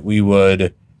decided that we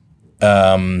would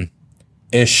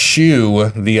eschew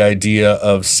the idea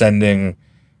of sending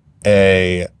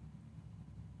a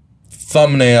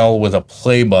thumbnail with a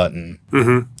play button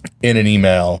in an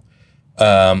email.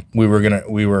 We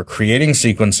were creating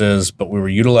sequences, but we were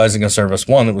utilizing a service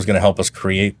that was going to help us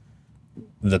create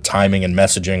the timing and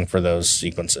messaging for those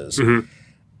sequences.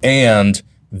 And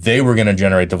they were going to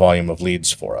generate the volume of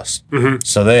leads for us.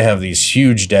 So they have these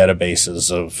huge databases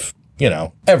of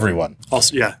everyone.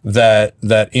 Also, yeah.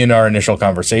 That in our initial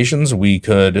conversations, we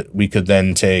could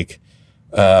then take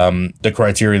the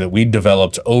criteria that we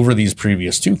developed over these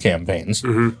previous two campaigns,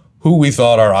 who we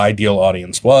thought our ideal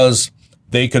audience was.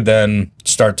 They could then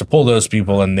start to pull those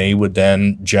people, and they would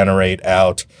then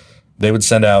they would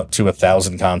send out to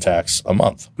 1,000 contacts a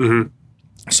month.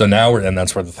 So now and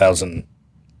that's where the 1,000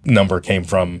 number came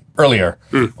from earlier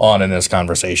on in this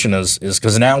conversation is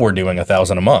because now we're doing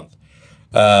 1,000 a month.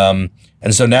 And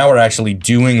so now we're actually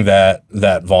doing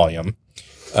that volume.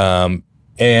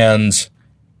 And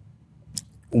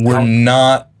we're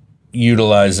not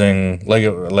utilizing,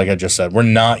 like I just said, we're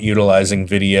not utilizing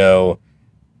video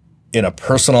in a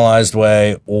personalized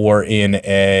way or in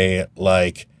a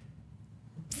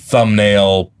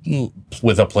thumbnail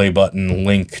with a play button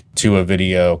link to a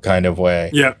video kind of way.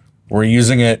 Yeah. We're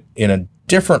using it in a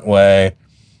different way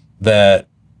that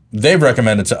they've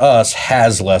recommended to us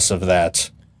has less of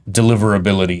that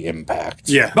deliverability impact.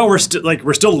 Yeah. But we're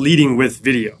still leading with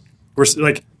video.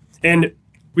 And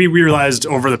we realized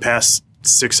over the past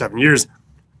 6-7 years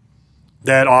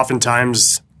that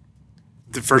oftentimes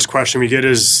the first question we get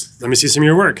is, let me see some of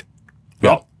your work.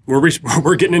 Yeah. Well,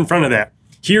 we're getting in front of that.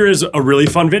 Here is a really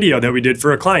fun video that we did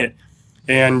for a client,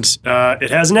 and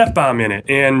it has an F-bomb in it.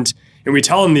 And we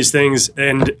tell them these things,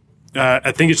 and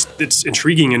I think it's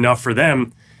intriguing enough for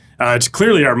them. It's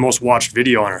clearly our most watched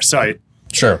video on our site.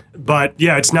 Sure. But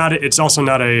yeah, it's also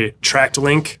not a tracked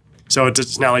link. So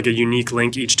it's not like a unique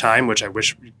link each time, which I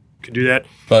wish we could do that.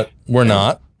 But we're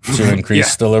not to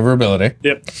increase deliverability.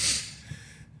 Yep.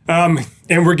 And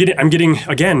I'm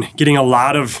getting a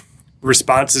lot of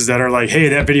responses that are like, hey,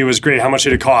 that video was great. How much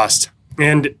did it cost?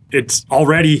 And it's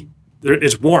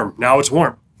warm. Now it's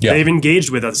warm. Yeah. They've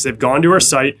engaged with us. They've gone to our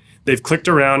site. They've clicked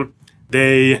around.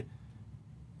 They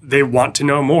want to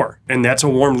know more. And that's a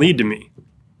warm lead to me.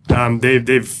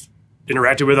 They've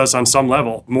interacted with us on some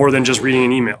level, more than just reading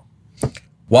an email.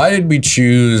 Why did we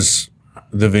choose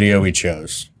the video we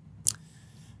chose?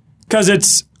 Because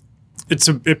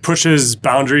it pushes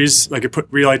boundaries. Like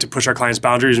we like to push our clients'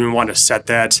 boundaries, and we want to set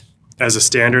that as a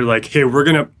standard. Like, hey, we're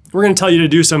gonna tell you to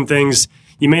do some things.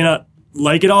 You may not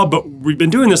like it all, but we've been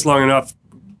doing this long enough.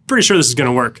 Pretty sure this is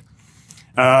gonna work.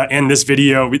 And this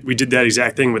video, we did that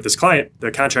exact thing with this client, the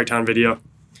Contract Town video,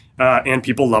 and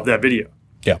people love that video.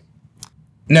 Yeah.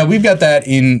 Now we've got that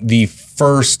in the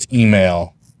first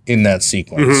email in that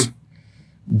sequence.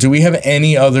 Mm-hmm. Do we have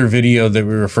any other video that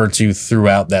we refer to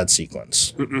throughout that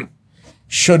sequence? Mm-mm.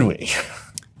 Should we?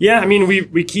 Yeah, I mean,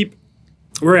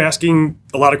 we're asking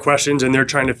a lot of questions, and they're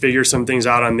trying to figure some things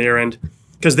out on their end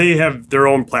because they have their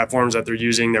own platforms that they're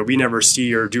using that we never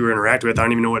see or do or interact with. I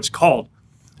don't even know what it's called.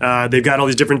 They've got all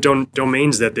these different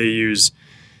domains that they use.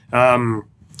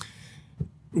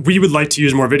 We would like to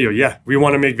use more video. Yeah, we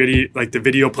want to make video like the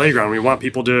video playground. We want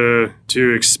people to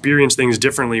experience things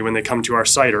differently when they come to our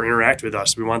site or interact with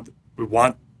us. We want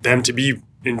them to be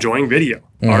enjoying video,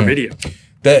 our video.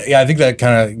 I think that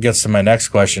kind of gets to my next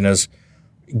question is,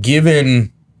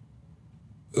 given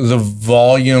the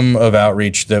volume of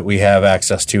outreach that we have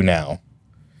access to now,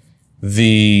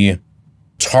 the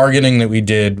targeting that we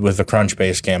did with the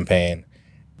Crunchbase campaign,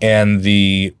 and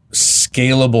the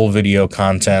scalable video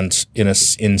content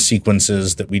in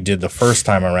sequences that we did the first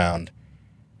time around,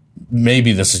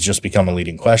 maybe this has just become a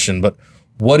leading question, but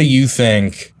what do you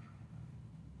think,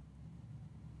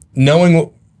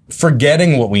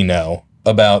 forgetting what we know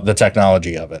about the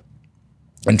technology of it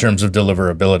in terms of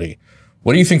deliverability,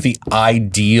 what do you think the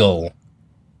ideal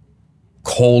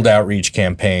cold outreach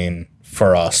campaign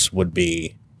for us would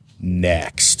be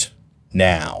next,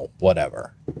 now,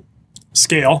 whatever?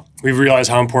 Scale. We've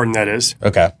realized how important that is.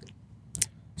 Okay.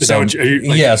 So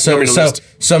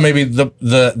maybe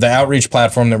the outreach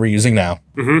platform that we're using now,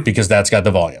 because that's got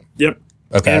the volume. Yep.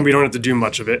 Okay. And we don't have to do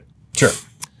much of it. Sure.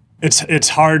 It's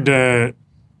hard to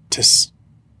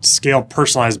scale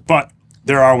personalized, but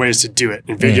there are ways to do it,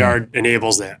 and Vidyard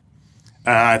enables that.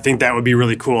 I think that would be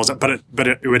really cool. But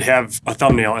it would have a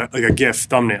thumbnail, like a GIF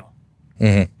thumbnail.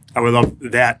 Mm-hmm. I would love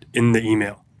that in the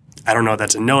email. I don't know if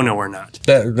that's a no-no or not.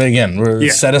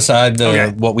 Set aside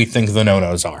what we think the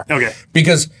no-nos are. Okay.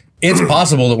 Because it's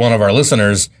possible that one of our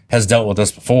listeners has dealt with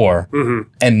this before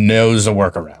and knows a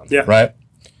workaround. Yeah. Right?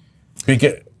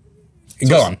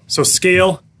 Go on. So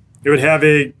scale, it would have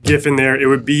a GIF in there. It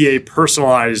would be a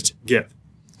personalized GIF.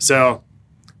 So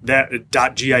that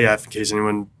 .gif, in case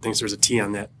anyone thinks there's a T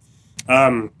on that.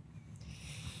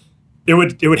 It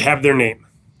would have their name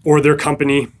or their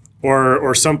company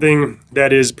or something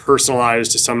that is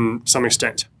personalized to some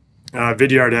extent.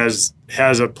 Vidyard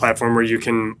has a platform where you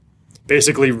can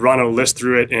basically run a list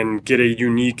through it and get a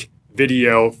unique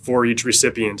video for each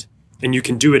recipient, and you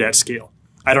can do it at scale.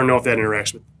 I don't know if that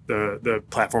interacts with the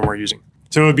platform we're using.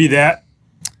 So it would be that.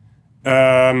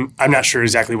 I'm not sure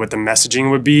exactly what the messaging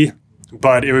would be,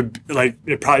 but it'd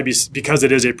probably be, because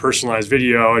it is a personalized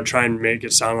video, I'd try and make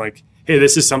it sound like, hey,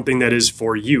 this is something that is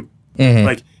for you. Mm-hmm.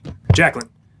 Like, Jacqueline,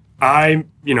 I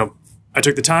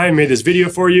took the time, made this video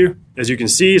for you. As you can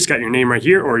see, it's got your name right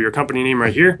here or your company name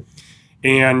right here.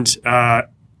 And I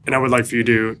would like for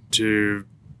you to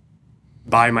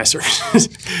buy my services.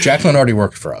 Jacqueline already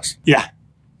worked for us. Yeah.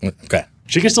 Okay.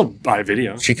 She can still buy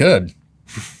video. She could.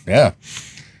 Yeah.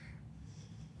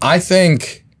 I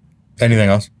think, anything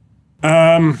else?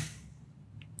 I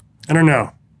don't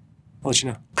know. I'll let you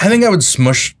know. I think I would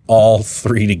smush all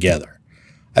three together.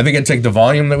 I think I'd take the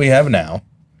volume that we have now.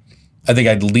 I think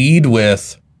I'd lead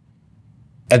with,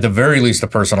 at the very least, a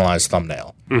personalized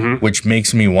thumbnail, which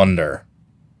makes me wonder,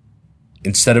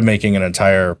 instead of making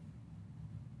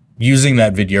using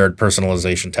that Vidyard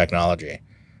personalization technology,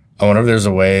 I wonder if there's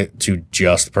a way to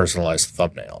just personalize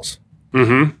thumbnails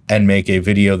and make a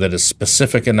video that is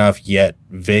specific enough yet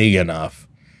vague enough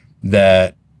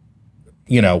that,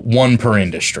 one per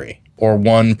industry or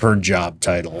one per job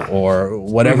title or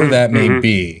whatever that may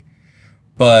be.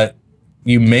 But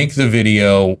you make the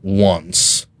video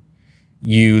once,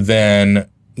 you then,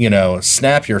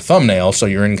 snap your thumbnail so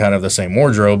you're in kind of the same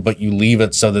wardrobe, but you leave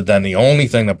it so that then the only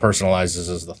thing that personalizes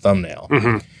is the thumbnail.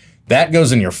 That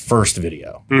goes in your first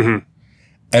video. Mm-hmm.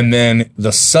 And then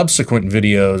the subsequent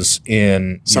videos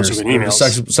in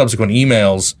subsequent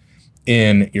emails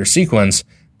in your sequence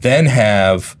then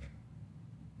have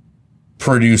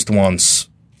produced once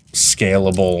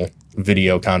scalable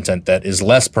video content that is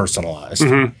less personalized,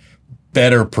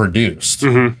 better produced,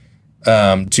 to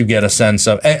get a sense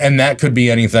of, and that could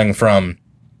be anything from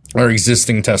our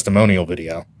existing testimonial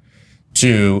video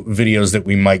to videos that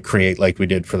we might create like we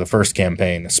did for the first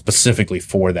campaign, specifically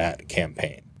for that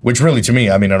campaign. Which really, to me,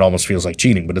 I mean, it almost feels like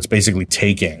cheating, but it's basically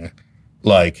taking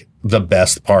like the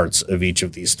best parts of each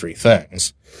of these three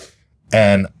things.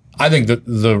 And I think that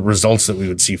the results that we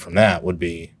would see from that would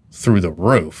be through the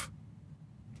roof.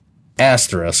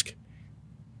 Asterisk,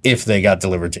 if they got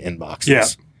delivered to inboxes. Yeah.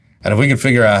 And if we could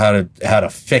figure out how to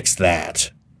fix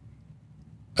that,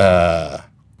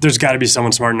 there's got to be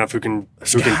someone smart enough who can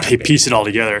piece it all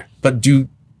together. But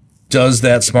does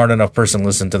that smart enough person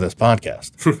listen to this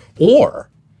podcast? Or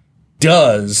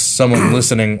does someone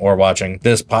listening or watching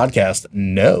this podcast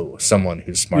know someone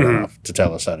who's smart enough to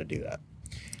tell us how to do that?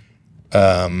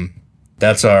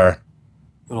 That's our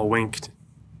little wink.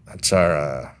 That's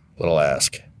our little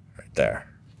ask right there.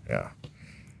 Yeah.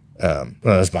 Well,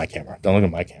 that's my camera. Don't look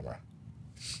at my camera.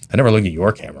 I never look at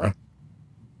your camera.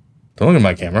 Don't look at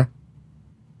my camera.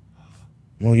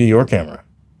 Look at your camera.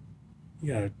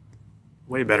 You got a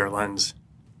way better lens.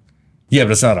 Yeah,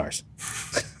 but it's not ours.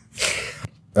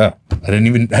 Oh, I didn't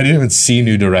even see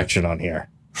New Direction on here.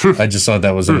 I just thought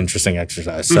that was an interesting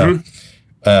exercise. So,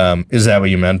 is that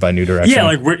what you meant by New Direction? Yeah,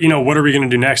 like what are we going to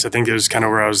do next? I think is kind of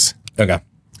where I was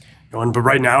going. But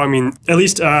right now, I mean, at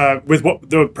least with what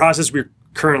the process we're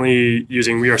currently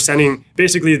using, we are sending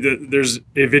basically there's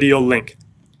a video link,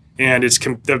 and it's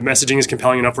the messaging is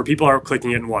compelling enough where people are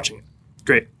clicking it and watching it.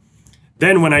 Great.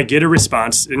 Then when I get a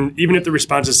response, and even if the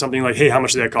response is something like, "Hey, how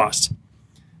much did that cost?"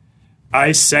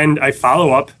 I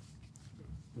follow up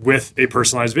with a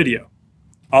personalized video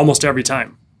almost every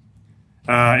time.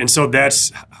 And so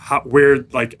that's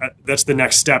that's the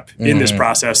next step in this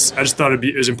process. I just thought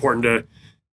it was important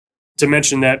to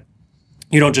mention that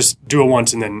you don't just do it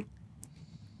once and then,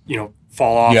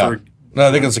 fall off. Yeah. No,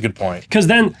 I think that's a good point.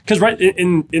 Because right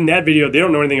in that video, they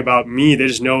don't know anything about me. They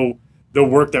just know the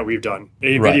work that we've done,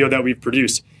 video that we've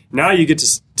produced. Now you get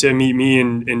to meet me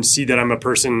and see that I'm a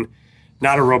person,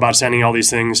 not a robot sending all these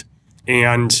things,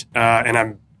 and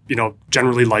I'm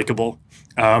generally likable,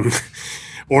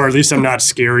 or at least I'm not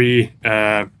scary.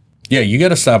 Yeah, you got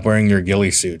to stop wearing your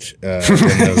ghillie suit in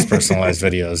those personalized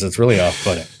videos. It's really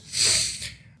off-putting.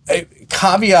 A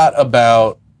caveat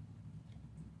about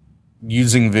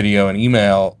using video and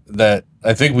email that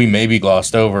I think we maybe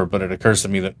glossed over, but it occurs to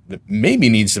me that maybe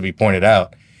needs to be pointed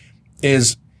out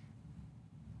is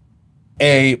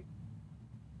a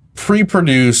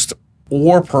pre-produced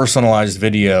or personalized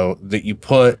video that you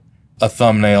put a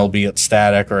thumbnail, be it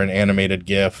static or an animated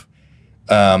GIF,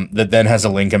 that then has a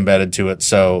link embedded to it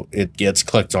so it gets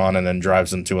clicked on and then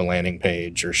drives them to a landing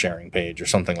page or sharing page or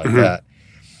something like that.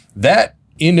 That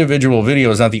individual video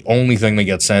is not the only thing that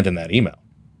gets sent in that email.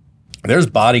 There's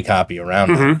body copy around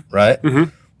it, right?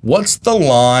 What's the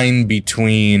line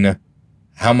between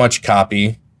how much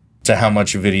copy to how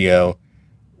much video?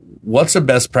 What's a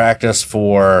best practice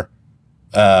for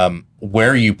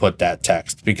where you put that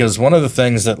text? Because one of the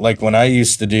things that, like, when I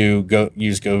used to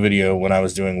use Go Video when I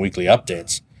was doing weekly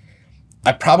updates,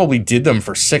 I probably did them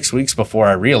for 6 weeks before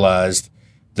I realized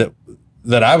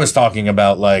that I was talking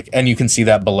about, like, and you can see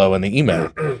that below in the email,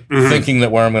 thinking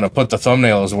that where I'm going to put the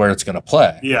thumbnail is where it's going to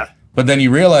play. Yeah. But then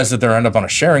you realize that they're end up on a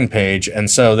sharing page,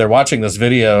 and so they're watching this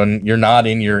video and you're not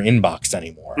in your inbox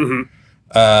anymore.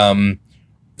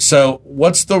 So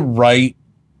what's the right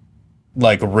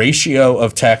ratio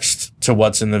of text to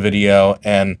what's in the video,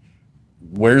 and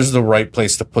where's the right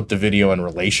place to put the video in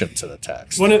relation to the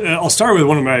text? I'll start with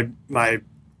one of my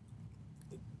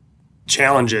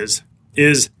challenges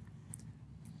is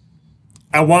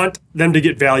I want them to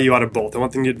get value out of both. I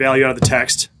want them to get value out of the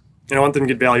text, and I want them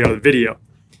to get value out of the video.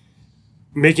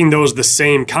 Making those the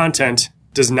same content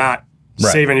does not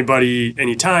save anybody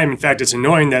any time. In fact, it's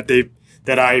annoying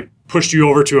that I pushed you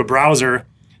over to a browser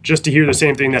just to hear the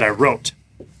same thing that I wrote.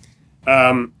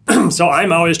 So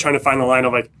I'm always trying to find the line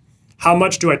of, like, how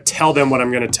much do I tell them what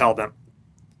I'm going to tell them?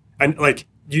 And, like,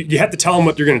 you have to tell them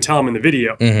what you're going to tell them in the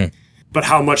video. But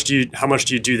how much do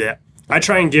you do that? I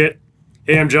try and get,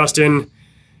 hey, I'm Justin.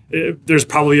 There's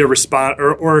probably a response,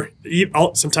 or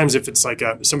sometimes if it's like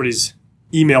somebody's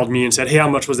emailed me and said, hey, how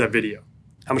much was that video?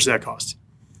 How much did that cost?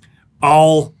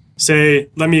 I'll say,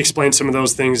 let me explain some of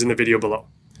those things in the video below.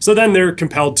 So then they're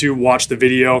compelled to watch the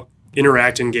video,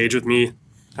 interact, engage with me.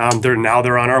 They're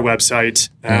on our website.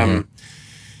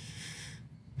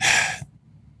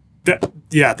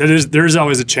 There's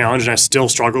always a challenge, and I still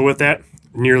struggle with that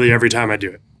nearly every time I do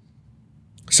it.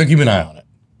 So keep an eye on it.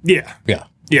 Yeah. Yeah.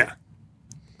 Yeah.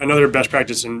 Another best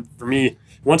practice, and for me,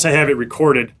 once I have it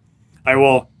recorded, I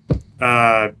will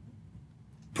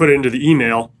put it into the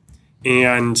email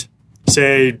and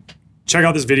say, check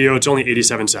out this video. It's only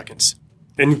 87 seconds.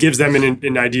 And gives them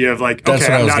an idea of like, That's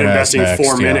okay, I'm not investing next,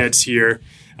 4 minutes here.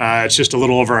 It's just a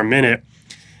little over a minute.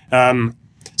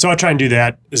 So I try and do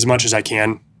that as much as I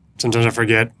can. Sometimes I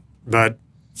forget. But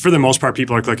for the most part,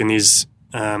 people are clicking these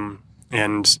and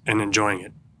enjoying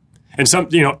it. And some,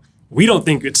 we don't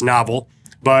think it's novel,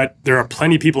 but there are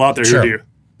plenty of people out there who do.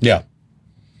 Yeah.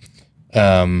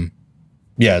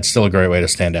 Yeah, it's still a great way to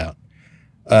stand out.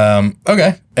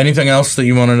 Okay. Anything else that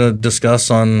you wanted to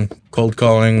discuss on cold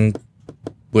calling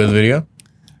with video?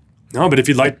 No, but if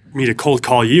you'd like me to cold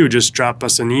call you, just drop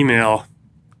us an email.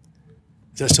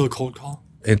 Is that still a cold call?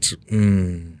 It's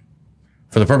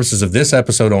for the purposes of this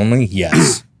episode only,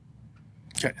 yes.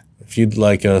 Okay. If you'd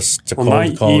like us to call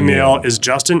my email you. is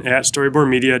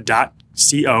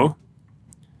justin@storyboardmedia.co.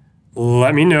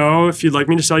 Let me know if you'd like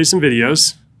me to sell you some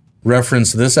videos.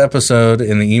 Reference this episode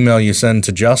in the email you send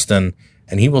to Justin,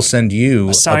 and he will send you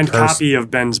a signed copy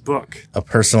of Ben's book. A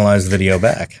personalized video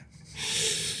back.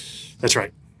 That's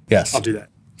right. Yes. I'll do that.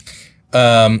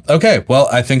 Okay. Well,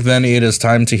 I think then it is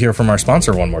time to hear from our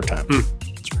sponsor one more time. That's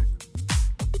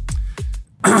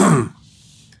right.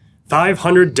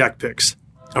 500 Deck Pics,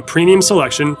 a premium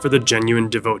selection for the genuine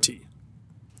devotee.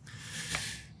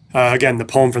 Again, the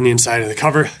poem from the inside of the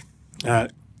cover.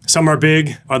 Some are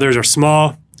big, others are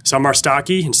small. Some are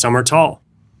stocky and some are tall.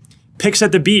 Pics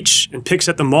at the beach and pics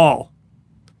at the mall.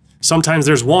 Sometimes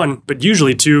there's one, but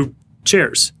usually 2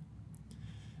 chairs.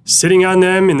 Sitting on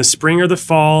them in the spring or the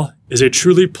fall is a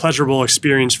truly pleasurable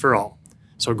experience for all.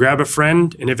 So grab a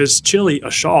friend, and if it's chilly, a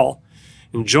shawl.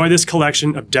 Enjoy this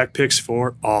collection of Deck Pics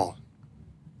for all.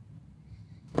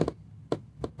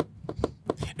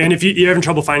 And if you're having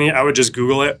trouble finding it, I would just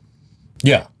Google it.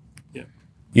 Yeah. Yeah.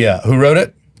 Yeah. Who wrote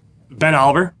it? Ben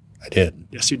Oliver. I did.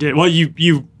 Yes, you did. Well,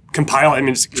 you compile it. I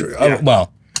mean,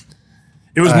 well,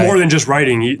 it was more than just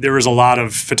writing. There was a lot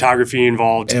of photography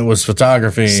involved. It was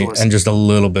photography and just a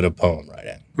little bit of poem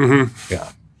writing. Mm-hmm.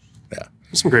 Yeah. Yeah.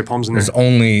 There's some great poems in there.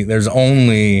 There's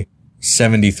only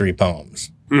 73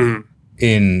 poems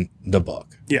in the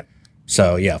book. Yeah.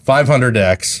 So, yeah, 500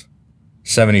 decks,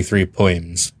 73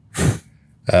 poems.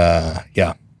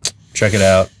 Yeah. Check it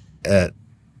out at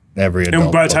every adult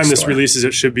And by the time this bookstore. releases,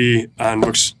 it should be on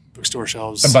bookstore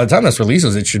shelves. And by the time this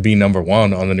releases, it should be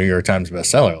 #1 on the New York Times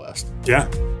bestseller list. Yeah.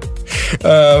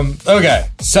 Okay,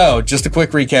 so just a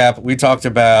quick recap. We talked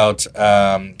about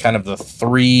kind of the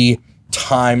 3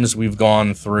 times we've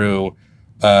gone through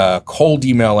cold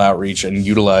email outreach and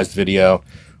utilized video.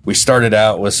 We started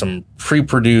out with some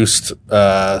pre-produced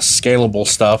scalable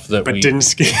stuff that we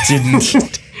didn't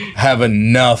have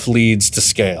enough leads to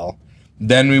scale.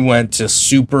 Then we went to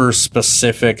super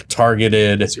specific,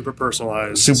 targeted, super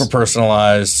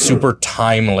personalized, super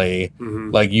timely.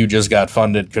 Like, you just got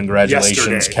funded. Congratulations.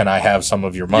 Yesterday. Can I have some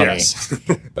of your money? Yes.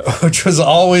 Which was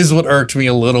always what irked me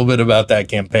a little bit about that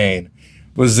campaign,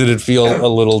 was that it feel a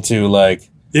little too like,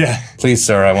 yeah, please,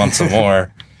 sir, I want some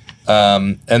more.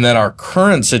 And then our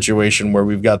current situation where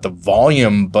we've got the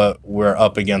volume, but we're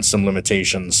up against some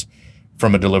limitations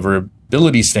from a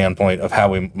deliverability standpoint of how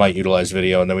we might utilize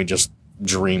video. And then we just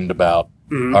dreamed about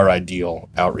our ideal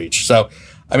outreach. So,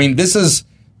 I mean, this is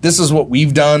what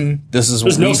we've done. This is what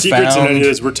we've found. There's no secrets in any of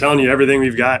this. We're telling you everything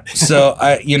we've got. So,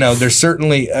 there's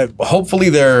certainly, hopefully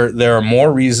there are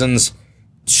more reasons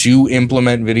to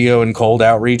implement video and cold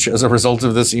outreach as a result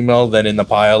of this email than in the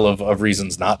pile of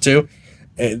reasons not to.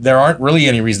 There aren't really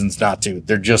any reasons not to.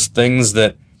 They're just things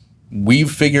that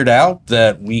we've figured out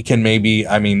that we can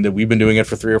that we've been doing it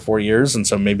for 3 or 4 years. And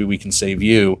so maybe we can save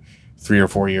you 3 or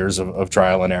 4 years of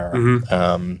trial and error.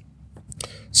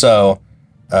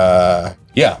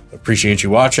 Appreciate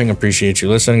you watching. Appreciate you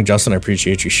listening. Justin, I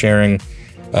appreciate you sharing.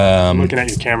 I'm looking at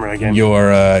your camera again.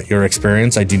 Your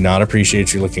experience. I do not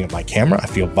appreciate you looking at my camera. I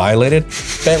feel violated.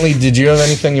 Bentley, did you have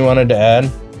anything you wanted to add?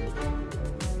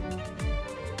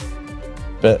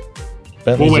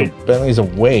 Bentley's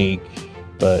awake,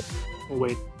 but... We'll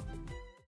wait.